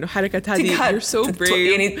تضحكني إنه حركة هذه you're so brave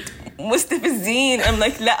يعني مستفزين. I'm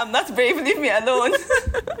like لا I'm not brave, leave me alone.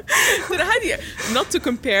 ترى هذه not to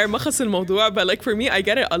compare ما خص الموضوع but like for me I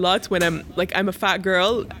get it a lot when I'm a fat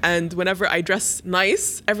girl and whenever I dress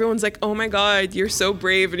nice everyone's like oh my god you're so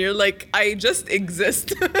brave and you're like I just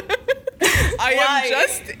exist. I am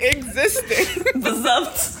just existing.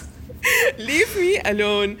 بالضبط. Leave me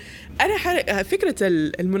alone. أنا فكرة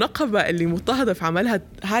المنقبة اللي مضطهدة في عملها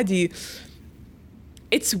هذه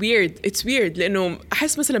it's weird لأنه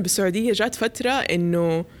أحس مثلا بالسعودية جات فترة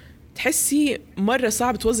إنه تحسي مرة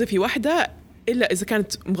صعب توظفي واحدة إلا إذا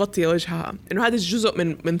كانت مغطية وجهها. إنه هذا جزء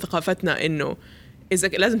من ثقافتنا إنه إذا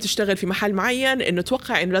لازم تشتغل في محل معين إنه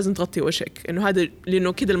توقع إنه لازم تغطي وجهك إنه هذا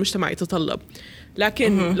لأنه كده المجتمع يتطلب.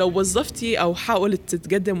 لكن لو وظفتي أو حاولت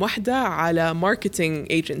تتقدم واحدة على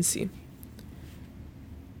marketing agencies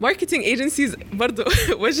برضو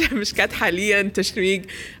وجه مشكات حاليا تشويق.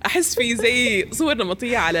 أحس في زي صور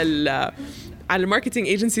نمطية على الماركتينج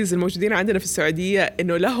ايجنسيز الموجودين عندنا في السعودية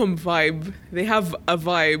إنه لهم vibe, they have a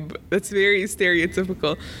vibe that's very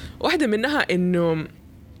stereotypical. واحدة منها إنه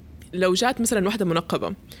لو جات مثلا واحدة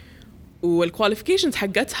منقبة والqualifications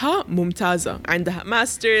حقتها ممتازة, عندها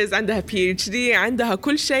ماسترز, عندها PhD, عندها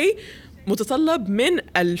كل شيء متطلب من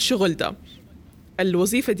الشغل ده,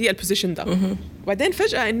 الوظيفة دي, البوزيشن ده, وبعدين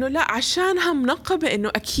فجأة إنه لا, عشانها منقبة إنه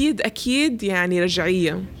أكيد يعني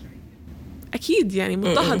رجعية, أكيد يعني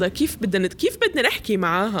مضطهدة. كيف بدنا نحكي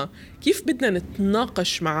معاها, كيف بدنا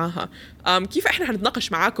نتناقش معاها, كيف إحنا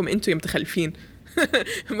حنتناقش معاكم أنتوا يا متخلفين.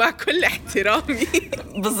 مع كل احترامي.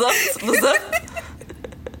 بالضبط.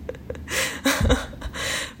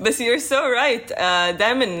 بس you're so right.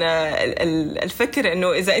 دائما الفكر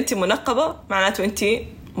إنه إذا أنت منقبة معناته أنت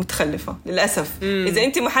متخلفة للأسف. إذا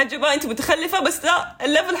أنت محجبة أنت متخلفة, بس لا,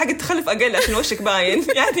 الليفل حق التخلف أقل عشان وشك باين.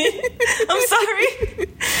 يعني I'm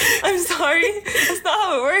sorry that's not how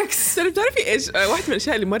it works. ترى بتعرفي إيش واحدة من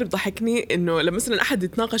الأشياء اللي مرة بضحكني إنه لما مثلا أحد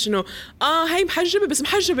يتناقش إنه هاي محجبة بس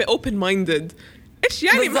محجبة open minded. إيش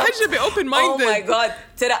يعني محجبة open minded؟ Oh my god.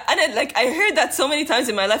 ترى أنا like I heard that so many times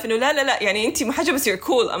in my life إنه لا يعني أنت محجبة بس you're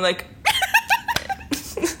cool. I'm like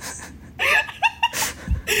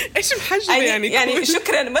إيش محجبة يعني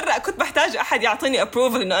شكرا, مرة كنت بحتاج أحد يعطيني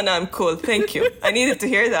approval إنه أنا I'm cool. Thank you. I needed to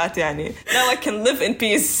hear that. يعني now I can live in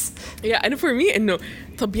peace. أنا for me إنه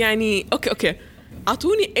طب يعني أوكي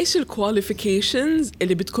أعطوني إيش الqualifications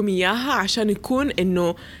اللي بدكم إياها عشان يكون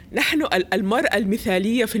إنه نحن المرأة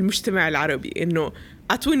المثالية في المجتمع العربي, إنه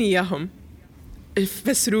أعطوني إياهم,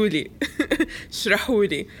 فسروا لي. اشرحوا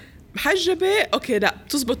لي. محجبة أوكي لا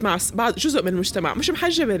بتزبط مع بعض جزء من المجتمع, مش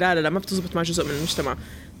محجبة لا ما بتزبط مع جزء من المجتمع.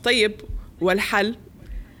 طيب والحل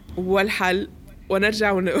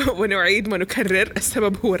ونرجع ونعيد ونكرر,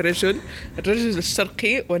 السبب هو الرجل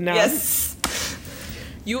الشرقي والنعم. Yes.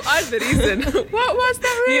 You are the reason. What was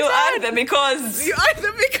that reason? You are the because.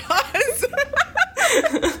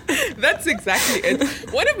 That's exactly it.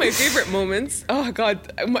 One of my favorite moments, oh god,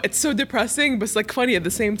 it's so depressing but like funny at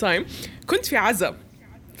the same time. كنت في عزا.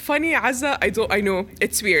 Funny عزا, I know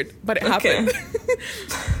it's weird but it happened.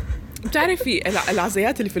 بتعرفي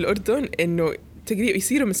العزايات اللي في الأردن إنه تقريبا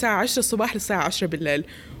يصيروا من الساعة 10 الصباح للساعة 10 بالليل,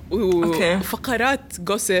 وفقرات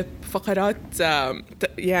gossip, فقرات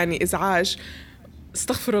يعني إزعاج,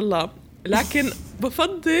 استغفر الله. لكن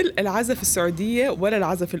بفضل العزا في السعودية ولا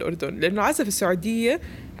العزا في الأردن, لأنه العزا في السعودية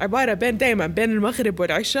عبارة دايما بين المغرب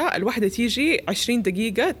والعشاء, الواحدة تيجي 20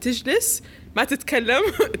 دقيقة تجلس ما تتكلم,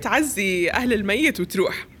 تعزي أهل الميت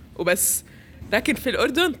وتروح وبس. لكن في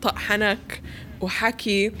الأردن طحنك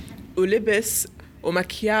وحكي ولبس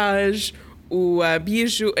ومكياج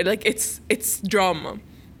وبيجوا like it's drama.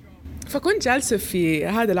 فكنت جالسة في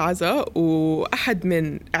هذا العزاء, وأحد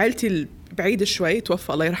من عائلتي بعيد شوي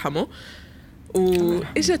توفى الله يرحمه,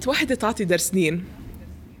 وإجت واحدة تعطي درس دين.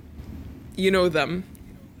 You know them,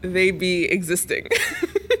 they be existing.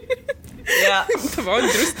 طبعاً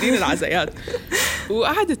دروس دين العزايات.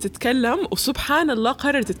 وقعدت تتكلم, وسبحان الله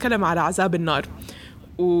قررت تتكلم على عذاب النار,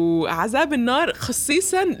 وعذاب النار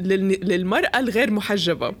خصيصاً للمرأة الغير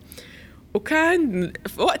محجبة. وكان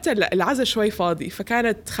في وقت العزاء شوي فاضي,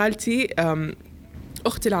 فكانت خالتي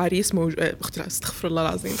أخت العريس استغفر الله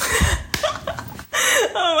العظيم.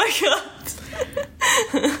 Oh my god.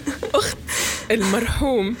 أخت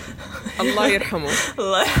المرحوم الله يرحمه.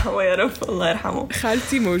 الله يرحمه يا رب, الله يرحمه.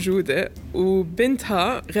 خالتي موجودة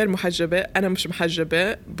وبنتها غير محجبة, أنا مش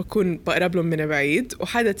محجبة بكون بقرب لهم من بعيد,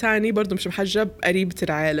 وحدا تاني برضو مش محجب قريبة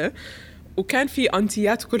العائلة, وكان في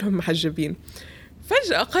أنتيات كلهم محجبين.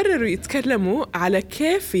 فجأة قرروا يتكلموا على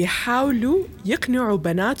كيف يحاولوا يقنعوا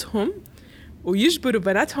بناتهم ويجبروا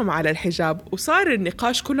بناتهم على الحجاب, وصار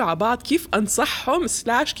النقاش كله على بعض كيف أنصحهم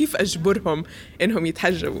 / كيف أجبرهم إنهم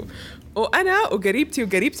يتحجبوا. وأنا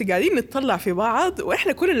وقريبتي قاعدين نتطلع في بعض,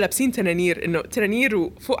 وإحنا كلنا لابسين تنانير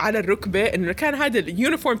وفوق على الركبة, إنه كان هذا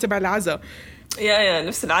اليونيفورم تبع العزاء. يا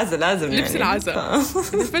لبس العزاء لازم, لبس العزاء.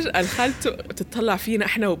 فجأة الخالته تتطلع فينا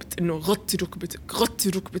احنا إنه غطي ركبتك,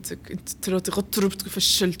 انت ترى تغطي ركبتك,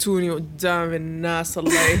 فشلتوني قدام الناس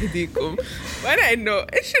الله يهديكم. وانا إنه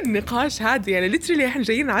ايش النقاش هذا يعني؟ literally احنا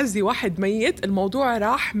جايين نعزي واحد ميت, الموضوع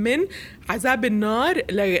راح من عذاب النار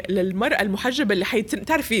للمرأة المحجبة اللي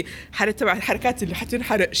تعرفي تبع الحركات اللي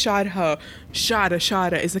حتنحرق شعرها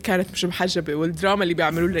شعرة إذا كانت مش محجبة, والدراما اللي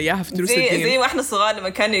بيعملوا لنا إياها في دروس الدين. زي ما إحنا صغار لما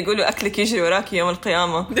كانوا يقولوا أكلك يجري وراكي يوم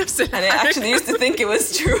القيامة. نفس أنا actually used to think it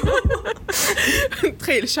was true.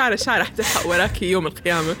 تخيل شعرة حتلحق وراكي يوم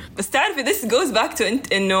القيامة. بس تعرفي this goes back to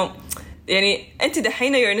إنه يعني أنت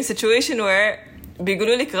دحين you're in a situation where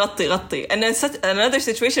بيقولوا لك غطي أنا another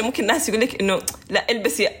situation ممكن الناس يقول لك إنه لا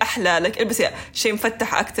البسي أحلى like البسي شيء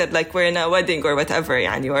مفتح أكتر like we're in a wedding or whatever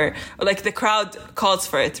يعني or like the crowd calls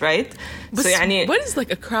for it right so يعني what is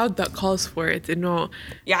like a crowd that calls for it إنه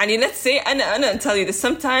يعني let's say أنا tell you this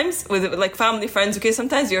sometimes with like family friends okay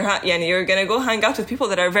sometimes you're gonna go hang out with people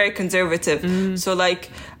that are very conservative so like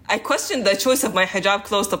I question the choice of my hijab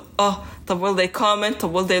clothes طب will they comment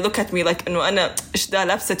طب will they look at me like إنه أنا إيش ده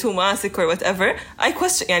لابسة too ماسك or whatever I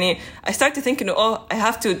question يعني I start to think إنه I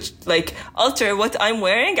have to like alter what I'm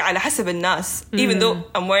wearing على حسب الناس even though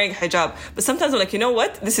I'm wearing hijab but sometimes I'm like you know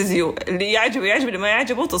what this is you اللي يعجبه اللي ما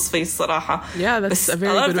يعجبه تصفيه الصراحة yeah that's a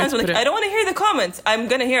very good way to put it I don't want to hear the comments I'm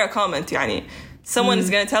gonna hear a comment يعني someone is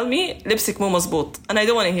gonna tell me لبسك مو مزبوط and I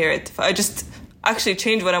don't want to hear it I just actually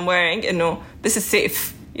change what I'm wearing إنه this is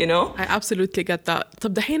safe you know I absolutely get that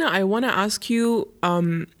طب دحين I want to ask you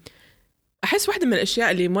أحس واحدة من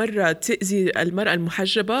الأشياء اللي مرة تأذي المرأة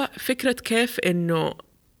المحجبة فكرة كيف إنه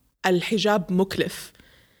الحجاب مكلف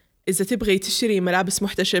إذا تبغي تشتري ملابس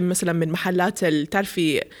محتشم مثلا من محلات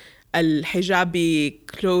تعرفي الحجابي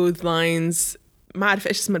cloth lines ما أعرف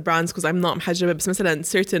إيش اسم البراندز because I'm not محجبة بس مثلا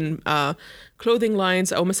certain clothing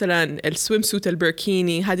lines أو مثلا السويم سوت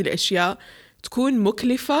البركيني هذه الأشياء تكون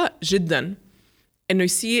مكلفة جدا إنه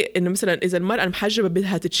يصير إنه مثلا إذا المرأة المحجبة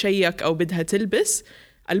بدها تتشيك أو بدها تلبس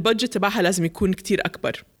البادجت تبعها لازم يكون كتير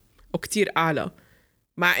أكبر أو كتير أعلى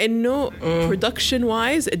مع إنه production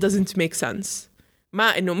wise it doesn't make sense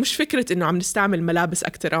ما إنه مش فكرة إنه عم نستعمل ملابس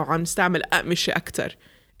أكتر أو عم نستعمل أقمشة أكتر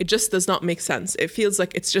it just does not make sense it feels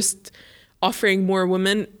like it's just offering more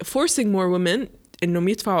women forcing more women إنهم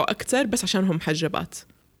يدفعوا أكتر بس عشانهم محجبات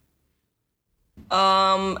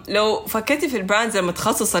لو فكرتي في البراندز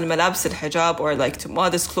المتخصصة لملابس الحجاب or like to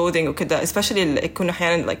modest clothing وكده especially اللي يكونوا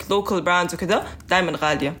أحيانا like local brands وكده دايما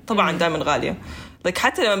غالية طبعا دايما غالية like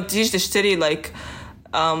حتى لما بتيجي تشتري like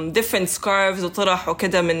different scarves وطرح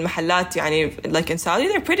وكده من محلات يعني like in Saudi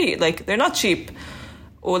they're pretty like they're not cheap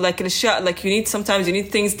or like الأشياء like sometimes you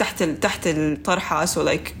need things تحت الطرحة so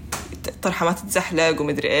like طرحة ما تتزحلق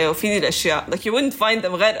ومدري ايه وفي دي الاشياء like you wouldn't find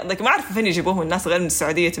them غير like ما اعرف فين يجيبوهم الناس غير من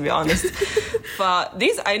السعودية to be honest ف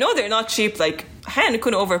these I know they're not cheap like أحيانا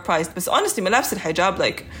يكونوا overpriced بس honestly ملابس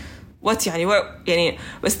الحجاب like what يعني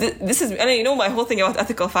بس this is you know my whole thing about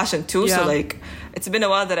ethical fashion too so like it's been a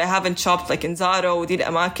while that I haven't shopped like in Zara ودي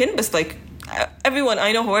الأماكن بس like everyone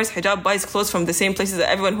I know who wears hijab buys clothes from the same places that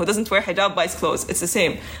everyone who doesn't wear hijab buys clothes. It's the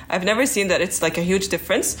same. I've never seen that it's like a huge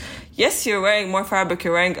difference. Yes, you're wearing more fabric,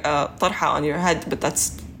 you're wearing a tarha on your head, but that's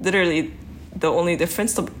literally the only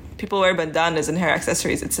difference. People wear bandanas and hair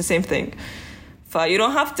accessories. It's the same thing. You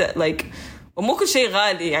don't have to like ومو كل شيء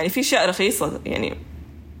غالي يعني في أشياء رخيصة يعني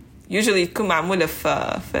usually تكون معمولة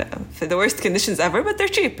في the worst conditions ever but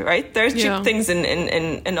they're cheap right? There's cheap things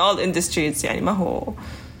in all industries يعني ما هو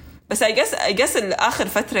بس I guess الآخر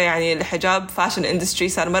فترة يعني الحجاب fashion industry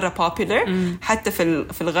صار مرة popular حتى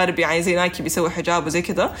في الغرب يعني زي نايكي بيسوي حجاب وزي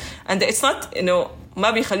كده and it's not إنه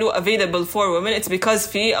ما بيخلوه available for women it's because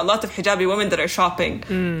في a lot of hijabi women that are shopping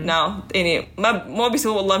now يعني ما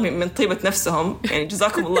بيسووا والله من طيبة نفسهم يعني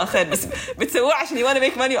جزاكم الله خير بس بتسووه عشان you want to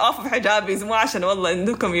make money off of hijabis مو عشان والله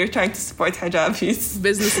إنكم you're trying to support hijabis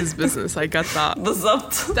business is business I got that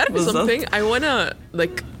بالضبط تعرف something I wanna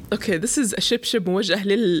like okay this is a شبشب موجه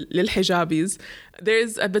للحجابيز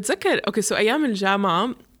بتذكر okay so أيام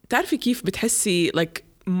الجامعة تعرفي كيف بتحسي like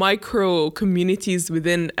micro communities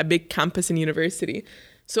within a big campus and university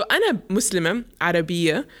so أنا مسلمة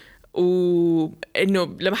عربية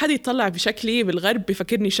وإنه لما حد يطلع بشكلي بالغرب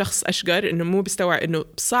بيفكرني شخص أشقر إنه مو بيستوعب إنه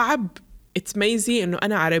صعب تميزي إنه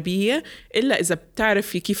أنا عربية إلا إذا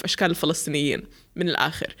بتعرفي كيف أشكال الفلسطينيين من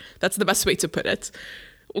الآخر that's the best way to put it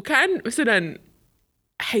وكان مثلا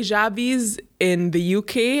hijabis in the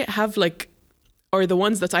UK have like or the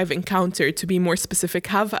ones that I've encountered to be more specific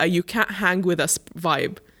have a you can't hang with us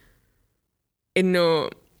vibe إنه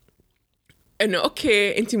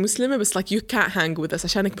okay أنتي مسلمة بس like you can't hang with us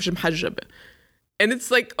عشانك مش محجبة and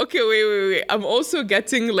it's like okay wait I'm also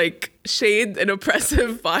getting like shade and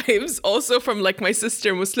oppressive vibes also from like my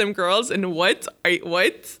sister Muslim girls and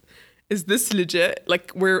what is this legit like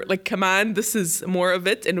we're like command this is more of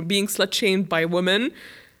it and being slut shamed by women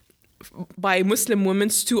by Muslim women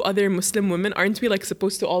to other Muslim women aren't we like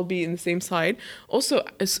supposed to all be in the same side also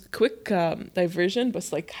a quick diversion but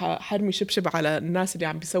like حرمي شبشب على الناس اللي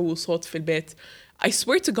عم بيسووا صوت في البيت I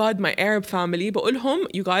swear to God my Arab family بقولهم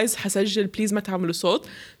you guys حسجل please ما تعملوا صوت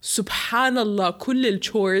سبحان الله كل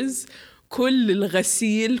الchores كل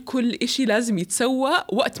الغسيل كل إشي لازم يتسوى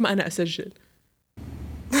وقت ما أنا أسجل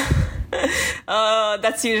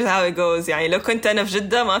That's usually how it goes. يعني لو كنت أنا في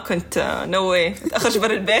جدة ما كنت no way أخرج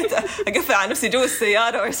برا البيت أقفل على نفسي جوا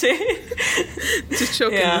السيارة أو شيء. To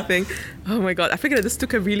choke everything. Oh my god, I figured this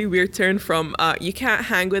took a really weird turn from you can't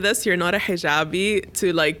hang with us, you're not a hijabi,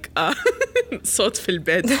 to like صوت في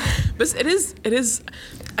البيت. بس it is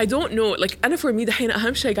I don't know, like أنا for me دحين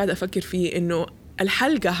أهم شيء قاعد أفكر فيه إنه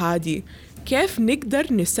الحلقة هذه كيف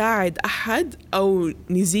نقدر نساعد أحد أو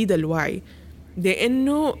نزيد الوعي،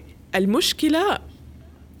 لأنه المشكلة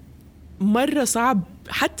مرة صعب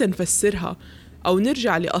حتى نفسرها أو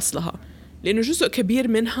نرجع لأصلها، لأنه جزء كبير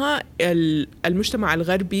منها المجتمع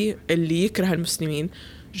الغربي اللي يكره المسلمين،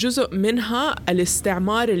 جزء منها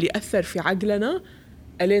الاستعمار اللي أثر في عقلنا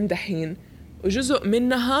ألين دحين، وجزء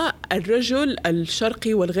منها الرجل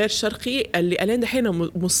الشرقي والغير شرقي اللي ألين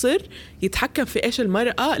دحين مصر يتحكم في إيش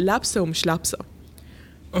المرأة لابسة ومش لابسة.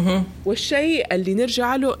 والشيء اللي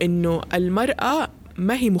نرجع له إنه المرأة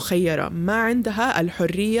ما هي مخيرة، ما عندها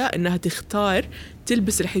الحرية إنها تختار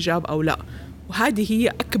تلبس الحجاب أو لا، وهذه هي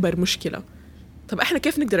أكبر مشكلة. طب إحنا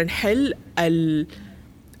كيف نقدر نحل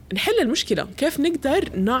المشكلة؟ كيف نقدر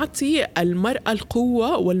نعطي المرأة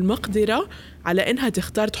القوة والمقدرة على إنها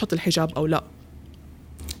تختار تحط الحجاب أو لا؟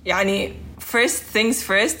 يعني first things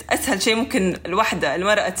first، أسهل شيء ممكن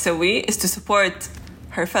المرأة تسويه is to support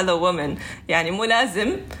her fellow women. يعني مو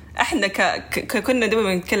لازم إحنا كنا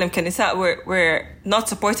دائما نتكلم كنساء we're not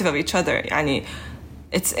supportive of each other. يعني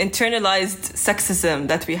it's internalized sexism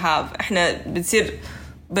that we have. إحنا بنصير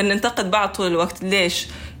بننتقد بعض طول الوقت. ليش؟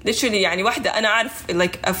 literally يعني واحدة أنا أعرف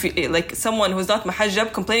like someone who's not محجب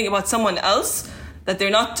complaining about someone else that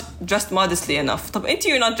they're not dressed modestly enough. طب أنت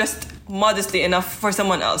you're not dressed modestly enough for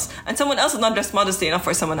someone else and someone else is not dressed modestly enough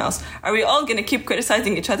for someone else. Are we all gonna keep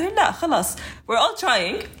criticizing each other? لا خلاص, we're all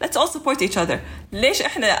trying, let's all support each other. ليش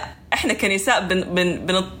إحنا كنساء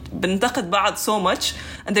بننتقد بعض so much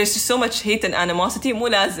and there's just so much hate and animosity؟ مو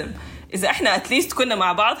لازم. إذا إحنا at least كنا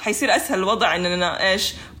مع بعض حيصير أسهل الوضع إننا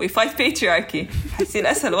إيش we fight patriarchy.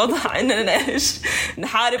 حيصير أسهل الوضع إننا إيش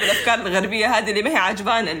نحارب الأفكار الغربية هذه اللي ما هي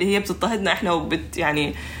عجبانا, اللي هي بتضطهدنا إحنا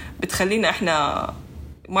يعني بتخلينا إحنا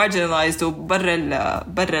marginalized وبرا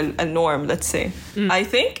الnorm, let's say. I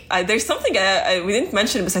think there's something we didn't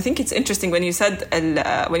mention, but I think it's interesting when you said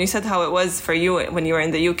how it was for you when you were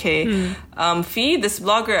in the UK. في this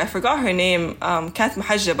blogger, I forgot her name, كانت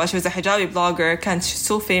محجبة, she was a hijabi blogger, كانت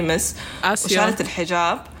so famous. وشالت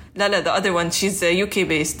الحجاب. لا, the other one, she's UK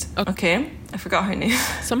based. Okay. I forgot her name.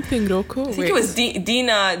 Something Roko. I think it was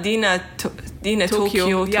Dina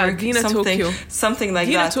Tokyo. Yeah, Dina Tokyo. Something like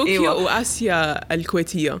Dina that. Tokyo وآسيا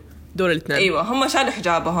الكويتية دول الاثنين. أيوة, هم شالوا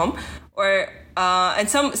حجابهم. Or and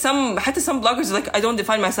some حتى some bloggers are like, I don't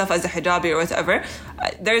define myself as a hijabi or whatever.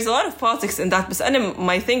 There's a lot of politics in that. But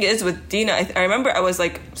my thing is with Dina, I remember I was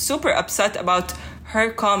like super upset about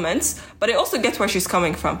her comments, but I also get where she's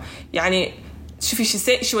coming from. يعني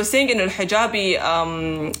she was saying إنه الحجابي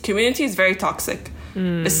community is very toxic.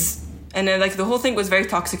 And then like the whole thing was very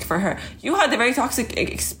toxic for her. You had a very toxic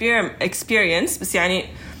experience. بس يعني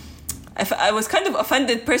I was kind of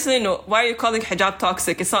offended personally. No, why are you calling hijab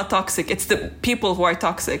toxic? It's not toxic. It's the people who are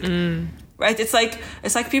toxic. Right? It's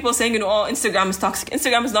like people saying, oh, Instagram is toxic.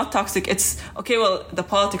 Instagram is not toxic. It's okay. Well, the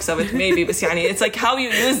politics of it maybe, but yani, it's like how you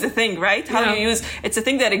use the thing, right? It's a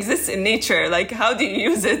thing that exists in nature. Like, how do you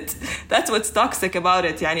use it? That's what's toxic about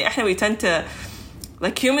it. Yani, we tend to,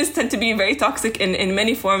 like, humans tend to be very toxic in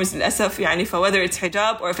many forms. للأسف, yani, for whether it's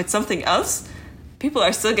hijab or if it's something else, people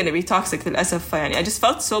are still going to be toxic. للأسف, yani, I just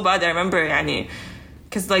felt so bad. I remember, yani,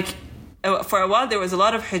 because like, for a while there was a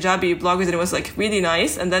lot of hijabi bloggers and it was like really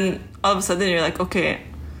nice, and then all of a sudden you're like, okay,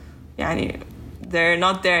 yani, they're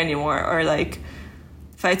not there anymore, or like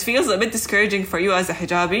it feels a bit discouraging for you as a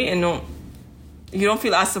hijabi, and you don't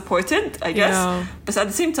feel as supported, I guess. Yeah. But at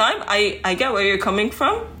the same time, I get where you're coming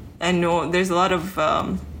from, and there's a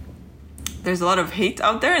lot of hate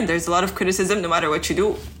out there, and there's a lot of criticism no matter what you do.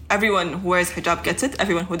 Everyone who wears hijab gets it.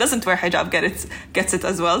 Everyone who doesn't wear hijab gets it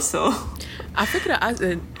as well. So على فكرة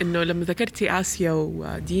إنه لما ذكرتي آسيا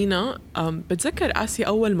ودينا بتذكر آسيا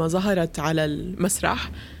أول ما ظهرت على المسرح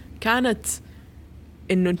كانت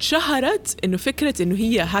إنه انشهرت إنه فكرة إنه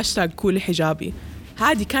هي هاشتاج كول حجابي.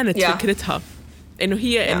 هذه كانت فكرتها, إنه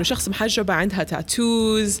هي إنه شخص محجبة عندها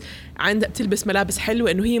تاتوز, عندها بتلبس ملابس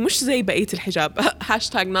حلوة, إنه هي مش زي بقية الحجاب.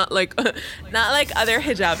 هاشتاج not like other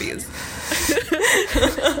hijabis.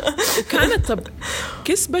 وكانت طب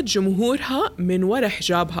كسبت جمهورها من وراء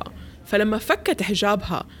حجابها. فلما فكت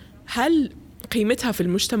حجابها, هل قيمتها في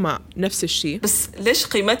المجتمع نفس الشيء؟ بس ليش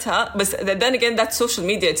قيمتها؟ بس then again that's social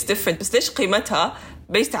media, it's different. بس ليش قيمتها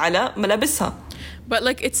based على ملابسها؟ But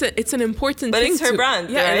like it's an important but thing. But it's her brand,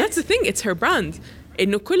 yeah, right? And that's the thing. It's her brand.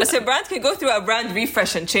 إنه كل بس a brand can go through a brand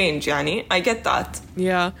refresh and change يعني I get that.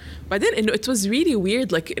 Yeah. بعدين إنه it was really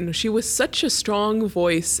weird like إنه she was such a strong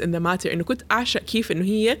voice in the matter إنه كنت أعشق كيف إنه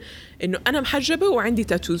هي إنه أنا محجبة وعندي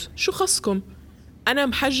تاتوز شو خصكم؟ أنا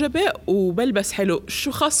محجبة وبلبس حلو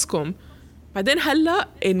شو خصكم؟ بعدين هلا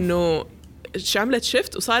إنه عملت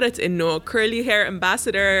shift وصارت إنه curly hair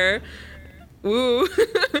ambassador. Woo.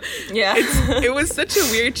 Yeah. It was such a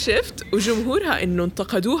weird shift وجمهورها إنه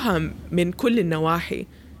انتقدوها من كل النواحي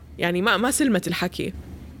يعني ما سلمت الحكي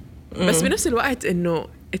بس بنفس الوقت إنه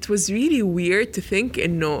it was really weird to think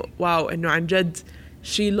إنه واو إنه عن جد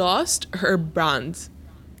she lost her brand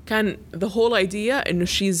كان the whole idea إنه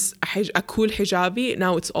she's a cool hijabi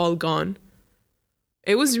now it's all gone.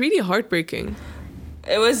 It was really heartbreaking.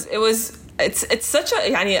 It was it's such a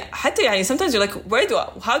يعني حتى يعني sometimes you're like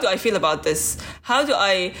how do I feel about this, how do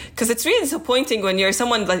I, because it's really disappointing when you're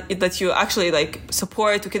someone that you actually like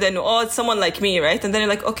support وكده إنه oh it's someone like me, right, and then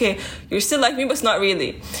you're like okay you're still like me but not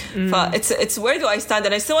really. It's where do I stand,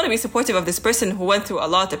 and I still want to be supportive of this person who went through a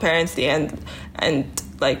lot apparently and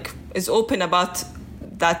like is open about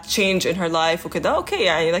that change in her life وكده. Okay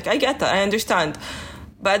يعني like I get that, I understand.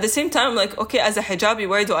 But at the same time, like, okay, as a hijabi,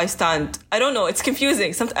 where do I stand? I don't know. It's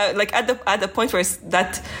confusing. Like at the point where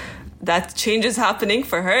that change is happening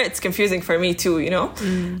for her, it's confusing for me too, you know.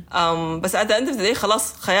 But at the end of the day,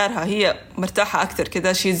 خلاص خيارها هي مرتاحة أكتر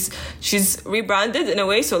كده. She's rebranded in a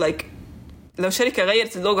way, so like لو شركة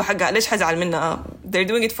غيرت اللوجو حقها ليش حزعل منها؟ They're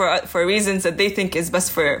doing it for reasons that they think is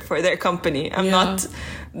best for their company. I'm not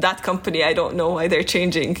that company. I don't know why they're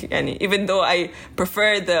changing. يعني even though I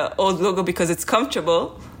prefer the old logo because it's comfortable,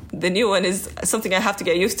 the new one is something I have to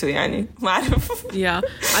get used to يعني ما أعرف. Yeah,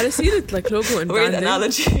 على سيرة like logo and weird branding.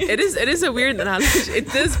 analogy. It is a weird analogy.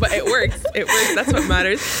 It is, but it works. It works. That's what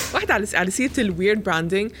matters. واحدة على سيرة ال weird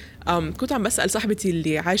branding. كنت عم بسأل صاحبتي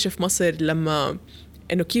اللي عايشة في مصر لما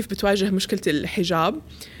إنه كيف بتواجه مشكلة الحجاب.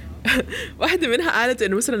 واحدة منها قالت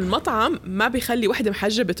إنه مثلا المطعم ما بيخلي واحدة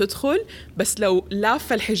محجبة تدخل بس لو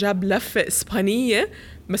لافة الحجاب لفة إسبانية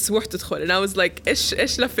مسموح تدخل. and I was like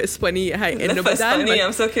إيش لفة إسبانية هاي؟ إنه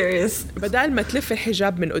I'm so curious. بدال ما تلف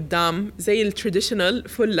الحجاب من قدام زي التراديشنال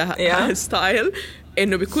فل ستايل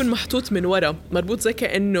إنه بيكون محطوط من ورا مربوط زي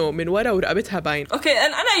كأنه من ورا ورقبتها باين. Okay,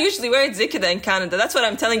 and I usually wear it زي كده in Canada. That's what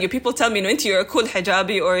I'm telling you. People tell me إنه أنت you're a cool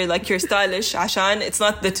hijabi or like you're stylish عشان it's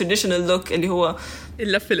not the traditional look اللي هو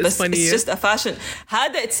اللفة الإسبانية. It's just a fashion.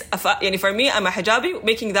 هذا يعني for me I'm a hijabi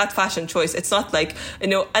making that fashion choice. It's not like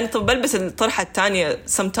إنه أنا طب بلبس الطرحة التانية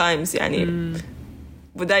sometimes يعني.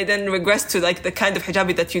 Would I then regress to like the kind of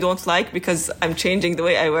hijabi that you don't like because I'm changing the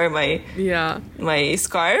way I wear my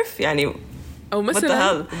scarf يعني. أو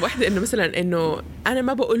مثلا واحدة إنه مثلا إنه أنا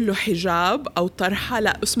ما بقول له حجاب أو طرحة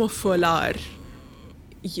لا اسمه فولار.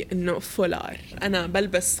 إنه فولار أنا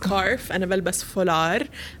بلبس سكارف أنا بلبس فولار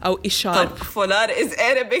أو إشارب. طب فولار is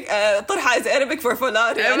Arabic طرحة is Arabic for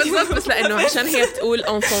فولار يعني. بالضبط بس لأنه عشان هي بتقول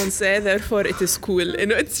en français therefore it is cool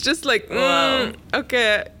إنه it's just like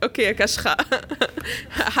okay كشخة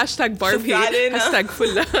hashtag Barbie hashtag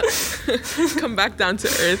فلة come back down to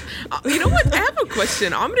earth. You know what, I have a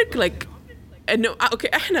question. عمرك like إنه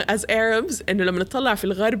okay إحنا as Arabs إنه لما نطلع في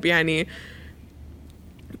الغرب يعني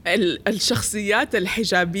الشخصيات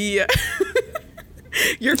الحجابية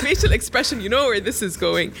your facial expression, you know where this is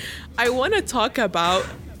going. I want to talk about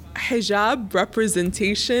hijab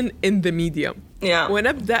representation in the media. Yeah.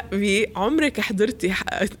 ونبدأ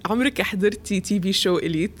عمرك حضرتي تي في شو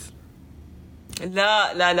إليت؟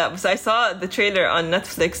 لا بس I saw the trailer on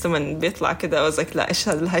Netflix لما بيطلع كده I was like لا إيش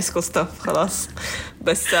هذا الهاي سكول stuff خلاص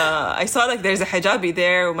بس I saw like there's a hijabi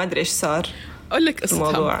there وما أدري إيش صار. أقول لك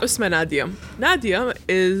قصتها. اسمها نادية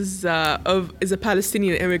is a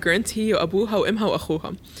Palestinian immigrant. هي وأبوها وأمها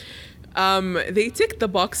وأخوها. They tick the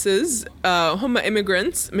boxes. هم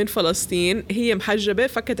immigrants من فلسطين. هي محجبة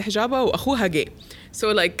فكت حجابها وأخوها gay.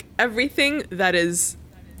 So like everything that is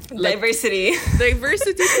like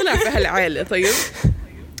diversity طلع في هالعائلة. طيب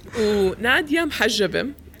ونادية محجبة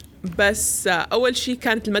بس أول شيء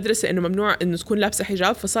كانت المدرسة إنه ممنوع إنه تكون لابسة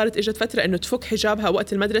حجاب فصارت إجت فترة إنه تفك حجابها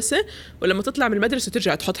وقت المدرسة ولما تطلع من المدرسة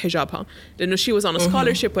ترجع تحط حجابها لأنه she was on a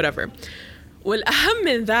scholarship whatever. والأهم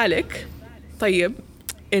من ذلك طيب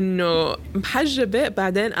إنه محجبة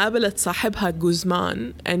بعدين قابلت صاحبها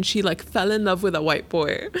جوزمان and she like fell in love with a white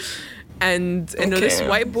boy and this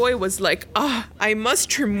white boy was like I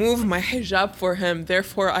must remove my hijab for him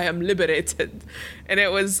therefore I am liberated and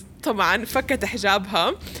it was طبعا فكت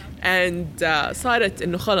حجابها and صارت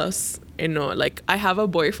إنه خلاص إنه like I have a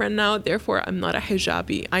boyfriend now therefore I'm not a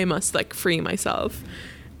hijabi I must like free myself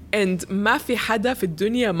and ما في حدا في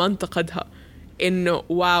الدنيا ما انتقدها إنه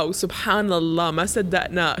واو سبحان الله ما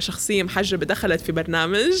صدقنا شخصية محجبة دخلت في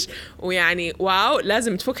برنامج، ويعني واو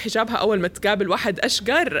لازم تفك حجابها أول ما تقابل واحد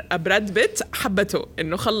أشقر براد بيت حبته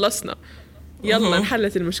إنه خلصنا يلا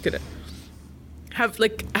انحلت المشكلة.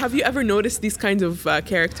 Have you ever noticed these kinds of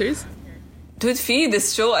characters? Dude, في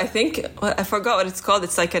this show I think I forgot what it's called.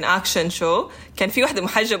 It's like an action show. كان في واحدة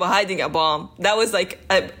محجبة hiding a bomb. That was like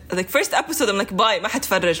first episode. I'm like bye ما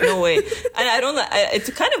حتفرج no way. And I don't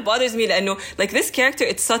it kind of bothers me لأنه like this character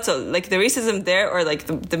it's subtle. Like the racism there or like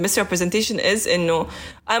the misrepresentation is إنه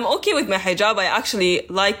I'm okay with my hijab. I actually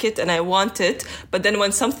like it and I want it. But then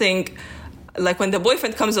when something like when the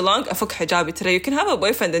boyfriend comes along أفك حجابي. ترى you can have a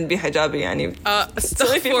boyfriend and be حجابي يعني.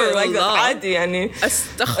 استغفر like الله. عادي يعني.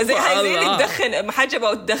 استغفر زي الله. اللي تدخن محجبة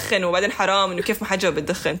وتدخن وبعدين حرام إنه كيف محجبة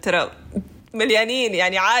بتدخن. ترى مليانين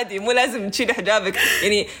يعني عادي مو لازم تشيل حجابك.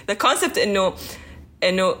 يعني the concept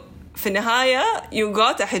إنه في النهاية you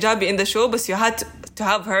got a حجابي in the show but you had to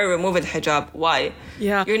have her remove الحجاب. Why?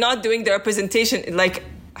 Yeah. You're not doing the representation like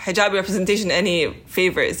حجاب representation any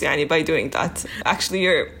favors يعني by doing that. Actually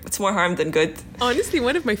it's more harm than good. Honestly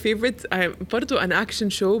one of my favorites برضو an action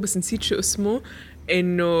show بس نسيت شو اسمه،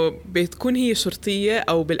 إنه بتكون هي شرطية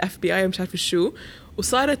أو بالFBI مش عارفة شو،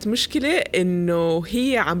 وصارت مشكلة إنه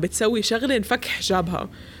هي عم بتسوي شغلة نفك حجابها،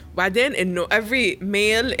 وبعدين إنه every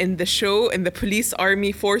male in the show in the police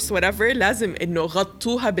army force whatever لازم إنه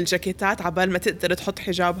غطوها بالجاكيتات عبال ما تقدر تحط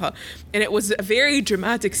حجابها. And it was a very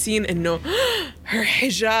dramatic scene إنه her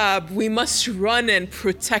hijab we must run and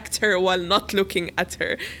protect her while not looking at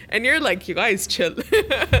her and you're like you guys chill.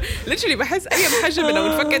 literally بحس أي محجبة لو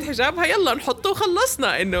نفكت حجابها يلا نحطه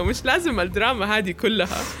وخلصنا، إنه مش لازم الدراما هذه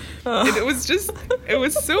كلها. And it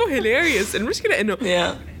was so hilarious. المشكلة إنه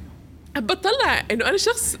بطلع إنه أنا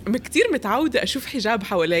شخص كتير متعودة أشوف حجاب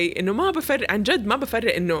حوالي، إنه ما بفرق عن جد، ما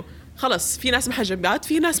بفرق إنه خلص في ناس محجبات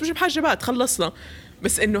في ناس مش محجبات خلصنا،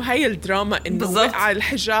 بس إنه هاي الدراما إنه وقع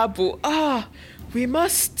الحجاب we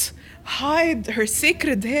must hide her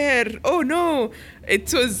sacred hair. Oh no,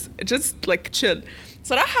 it was just like chill.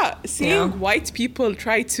 صراحة seeing white people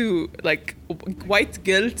try to like white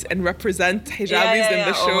guilt and represent hijabis in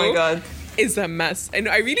the show oh my God. is a mess. And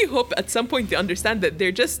I really hope at some point they understand that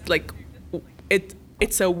they're just like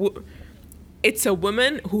it's a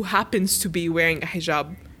woman who happens to be wearing a hijab.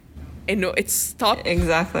 And no, it's stop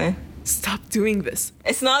doing this.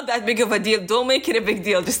 It's not that big of a deal. Don't make it a big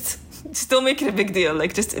deal. Just don't make it a big deal.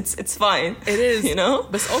 Like just it's fine. It is, you know.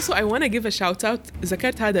 But also I want to give a shout out.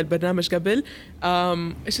 ذكرت هذا البرنامج قبل.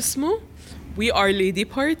 إيش اسمه? We Are Lady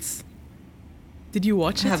Parts. Did you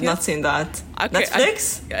watch it? I have not seen that. Okay, Netflix?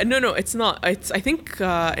 No, it's not. It's I think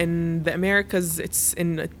in the Americas it's in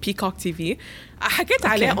Peacock TV. حكيت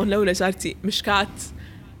عليه on لولا جارتي مشكات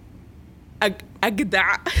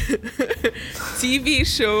أجدع TV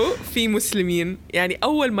show في مسلمين. يعني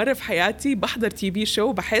أول مرة في حياتي بحضر TV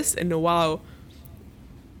show بحس إنه واو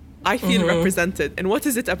I feel represented. And what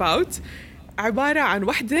is it about? عبارة عن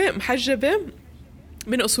وحدة محجبة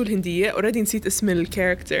من أصول هندية. already نسيت اسم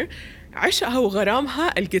الكاركتر. عشقها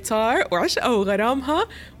وغرامها الجيتار، وعشقها وغرامها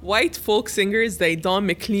white folk singers زي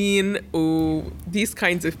Don McLean و these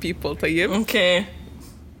kinds of people. طيب okay.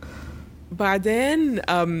 بعدين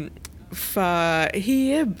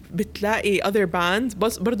فهي بتلاقي other band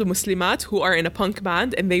بس برضو مسلمات who are in a punk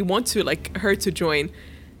band and they want to like her to join.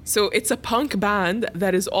 So it's a punk band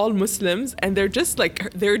that is all Muslims and they're just like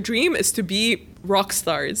their dream is to be rock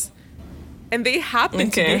stars and they happen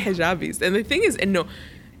to be hijabis. And the thing is إنه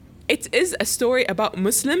it is a story about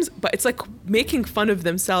Muslims, but it's like making fun of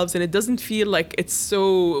themselves and it doesn't feel like it's so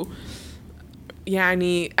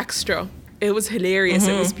يعني extra. It was hilarious.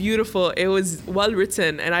 It was beautiful. It was well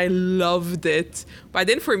written and I loved it. But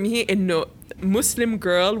then for me, إنه Muslim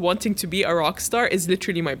girl wanting to be a rock star is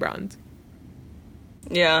literally my brand.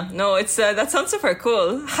 Yeah, no, it's that sounds super cool.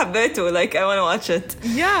 حبيته, like I want to watch it.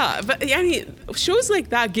 Yeah, but يعني shows like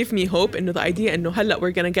that give me hope. إنه the idea إنه هلا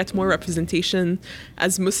we're gonna get more representation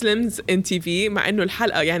as Muslims in TV. مع إنه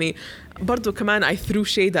الحلقة يعني برضو كمان I threw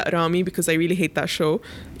shade at Rami because I really hate that show.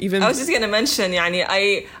 Even I was just gonna mention يعني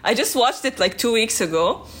I just watched it like 2 weeks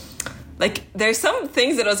ago. Like there's some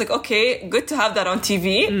things that I was like okay, good to have that on TV,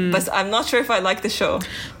 but I'm not sure if I like the show.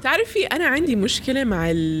 تعرفي أنا عندي مشكلة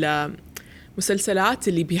مع مسلسلات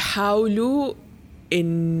اللي بيحاولوا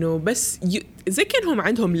إنه بس زي كأنهم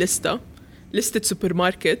عندهم لستة سوبر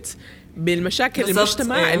ماركت بالمشاكل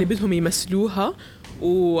المجتمع اللي بدهم يمثلوها،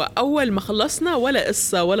 وأول ما خلصنا ولا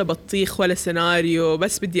قصة ولا بطيخ ولا سيناريو،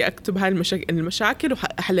 بس بدي أكتب هاي المشاكل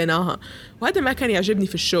وحليناها. وهذا ما كان يعجبني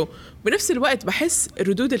في الشو. بنفس الوقت بحس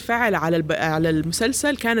ردود الفعل على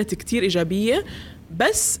المسلسل كانت كتير إيجابية،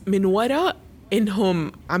 بس من وراء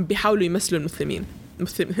إنهم عم بيحاولوا يمثلوا المسلمين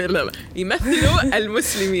لا يمثلوا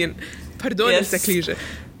المسلمين pardon التكليجة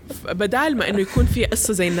بدال ما إنه يكون في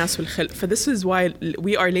قصة زي الناس والخلق. this is why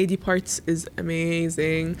We Are Lady Parts is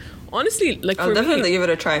amazing. Honestly, like I'll for definitely me, give it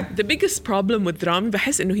a try. the biggest problem with Rami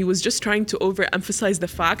بحس إنه he was just trying to overemphasize the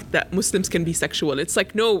fact that Muslims can be sexual. It's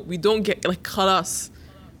like, no, we don't get, like, خلاص,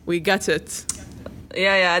 we get it.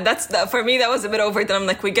 Yeah, that's that. For me, that was a bit overdone. I'm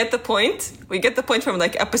like, we get the point. We get the point from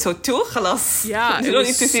like episode 2. خلاص. Yeah, you don't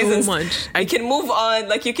need 2 seasons. So much. You can move on.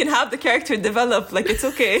 Like, you can have the character develop. Like, it's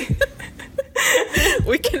okay.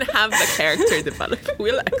 We can have the character develop.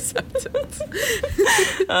 We'll accept it.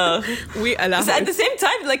 We allow it. At the same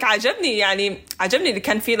time, like, عجبني اللي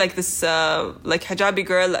كان فيه like this like hijabi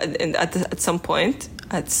girl at some point.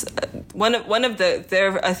 It's one of the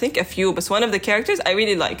there I think a few, but one of the characters I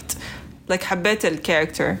really liked. Like حبيت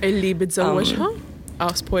الكاركتر اللي بتزوجها.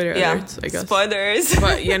 Spoiler alert, I guess. Spoilers.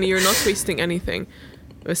 But you're not wasting anything.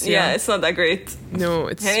 Yeah, it's not that great. No,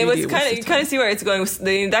 it's and really it was you kind of see where it's going.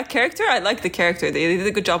 That character, I like the character. They did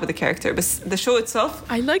a good job with the character. But the show itself,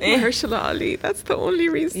 I like Mahershala Ali. That's the only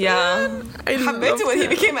reason. Yeah, I loved it when he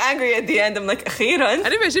became angry at the end. I'm like, أخيراً.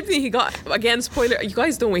 أنا بعجبني he got again spoiler. You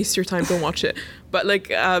guys don't waste your time. Don't watch it. But like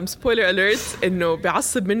spoiler alert إنه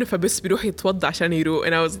بيعصب منه فبس بيروح يتوضع عشان يروق.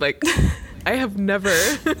 And I was like, I have never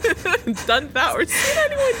done that or seen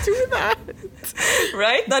anyone do that.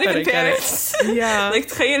 Right? Not even parents. Yeah. Like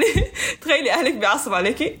تخيلي أهلك بيعصب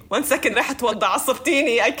عليكي. 1 second راح أتوضع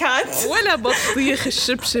عصبتيني. I can't. ولا بطيخ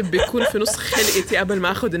الشبشب بيكون في نص خلقتي قبل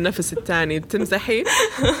ما أخذ النفس الثاني. بتمزحي؟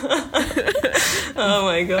 Oh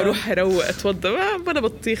my God. أروح أروق أتوضى ما أنا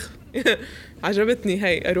بطيخ. عجبتني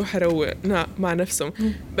هاي أروح أروق مع نفسهم.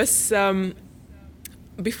 بس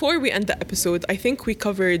before we end the episode, I think we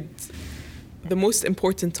covered the most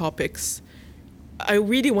important topics. I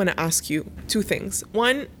really want to ask you 2 things.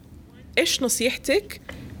 One, إيش نصيحتك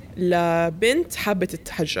لبنت حابة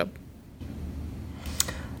تتحجب؟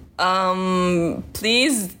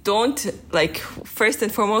 Please don't, like, first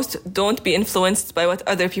and foremost, don't be influenced by what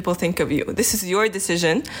other people think of you. This is your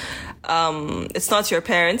decision. It's not your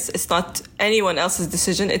parents. It's not anyone else's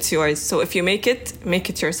decision. It's yours. So if you make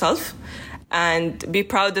it yourself and be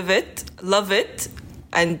proud of it, love it,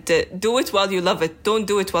 and do it while you love it. Don't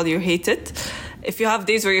do it while you hate it. If you have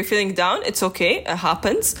days where you're feeling down, it's okay. It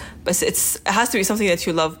happens. But it has to be something that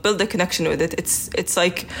you love. Build a connection with it. It's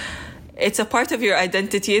like, it's a part of your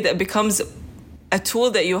identity that becomes a tool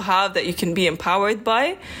that you have that you can be empowered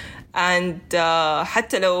by. And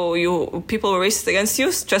حتى لو people were racist against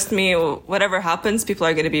you, trust me, whatever happens, people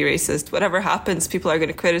are going to be racist. Whatever happens, people are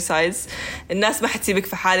going to criticize. الناس ما حتسيبك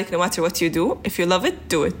في حالك no matter what you do. If you love it,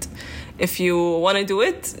 do it. If you want to do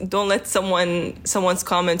it, don't let someone's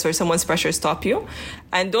comments or someone's pressure stop you.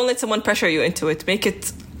 And don't let someone pressure you into it.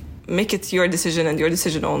 Make it your decision and your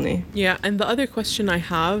decision only. Yeah, and the other question I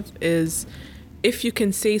have is if you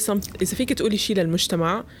can say something, إذا فيك تقولي شيء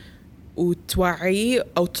للمجتمع وتوعيه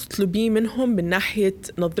أو تطلبيه منهم من ناحية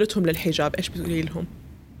نظرتهم للحجاب، إيش بتقولي لهم؟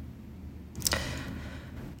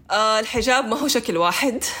 الحجاب ما هو شكل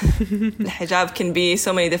واحد. الحجاب can be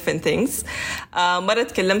so many different things. مرة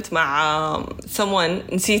تكلمت مع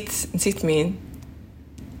someone نسيت مين.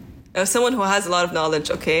 someone who has a lot of knowledge,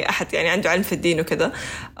 okay, أحد عنده علم في الدين وكذا.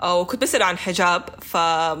 وكنت بسأل عن حجاب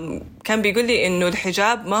فكان بيقول لي إنه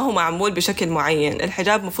الحجاب ما هو معمول بشكل معين.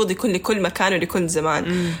 الحجاب مفروض يكون لكل مكان ولكل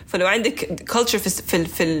زمان. فلو عندك culture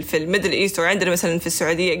في الميدل إيست أو عندنا مثلا في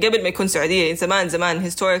السعودية قبل ما يكون سعودية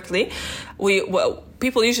زمان historically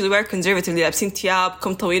people usually wear conservatively لابسين ثياب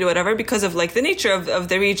كم طويل whatever because of like the nature of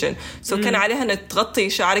the region. So كان عليها أن تغطي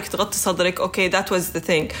شعرك تغطي صدرك. Okay, that was the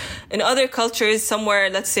thing. In other cultures somewhere,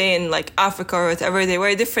 let's say in like Africa or whatever, they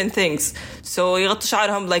wear different things. So يغطوا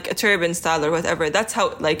شعرهم like a turban style or whatever. That's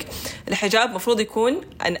how like الحجاب مفروض يكون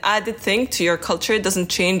an added thing to your culture. It doesn't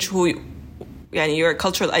change your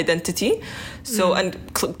cultural identity. So and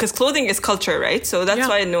because clothing is culture, right? So that's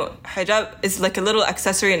why hijab is like a little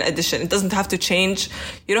accessory in addition. It doesn't have to change.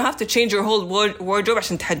 You don't have to change your whole wardrobe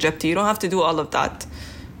عشان تحجبتي. You don't have to do all of that.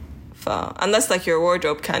 Unless like your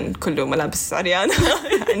wardrobe كان كله ملابس عريانة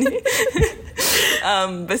يعني.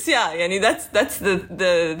 But yeah, that's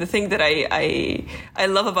the thing that I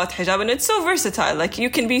love about hijab, and it's so versatile. Like you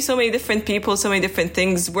can be so many different people, so many different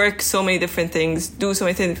things, work so many different things, do so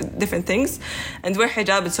many different things, and wear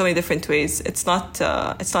hijab in so many different ways. It's not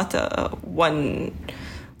a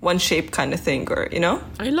one shape kind of thing, or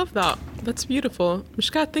I love that. That's beautiful.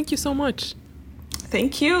 Mishkat, thank you so much.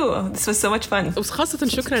 Thank you. This was so much fun. وخاصة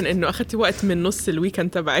شكرا إنه أخذتي وقت من نص الويكند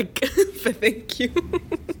تبعك. Thank you.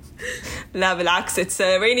 لا بالعكس, it's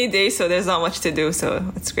a rainy day so there's not much to do, so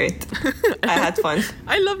it's great. I had fun.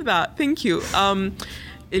 I love that. Thank you.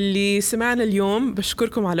 اللي سمعنا اليوم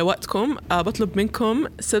بشكركم على وقتكم. بطلب منكم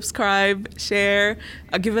subscribe, share,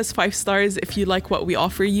 give us 5 stars if you like what we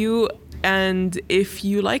offer you, and if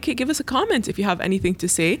you like it give us a comment if you have anything to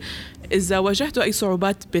say. إذا واجهتوا أي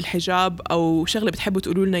صعوبات بالحجاب أو شغلة بتحبوا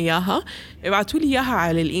تقولوا لنا إياها, ابعتوا لي إياها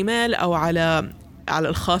على الإيميل أو على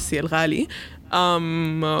الخاص الغالي.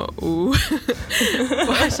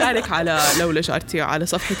 وحشارك على لولا جارتي على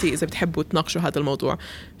صفحتي إذا بتحبوا تناقشوا هذا الموضوع.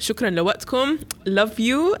 شكرا لوقتكم. Love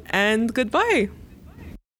you and goodbye.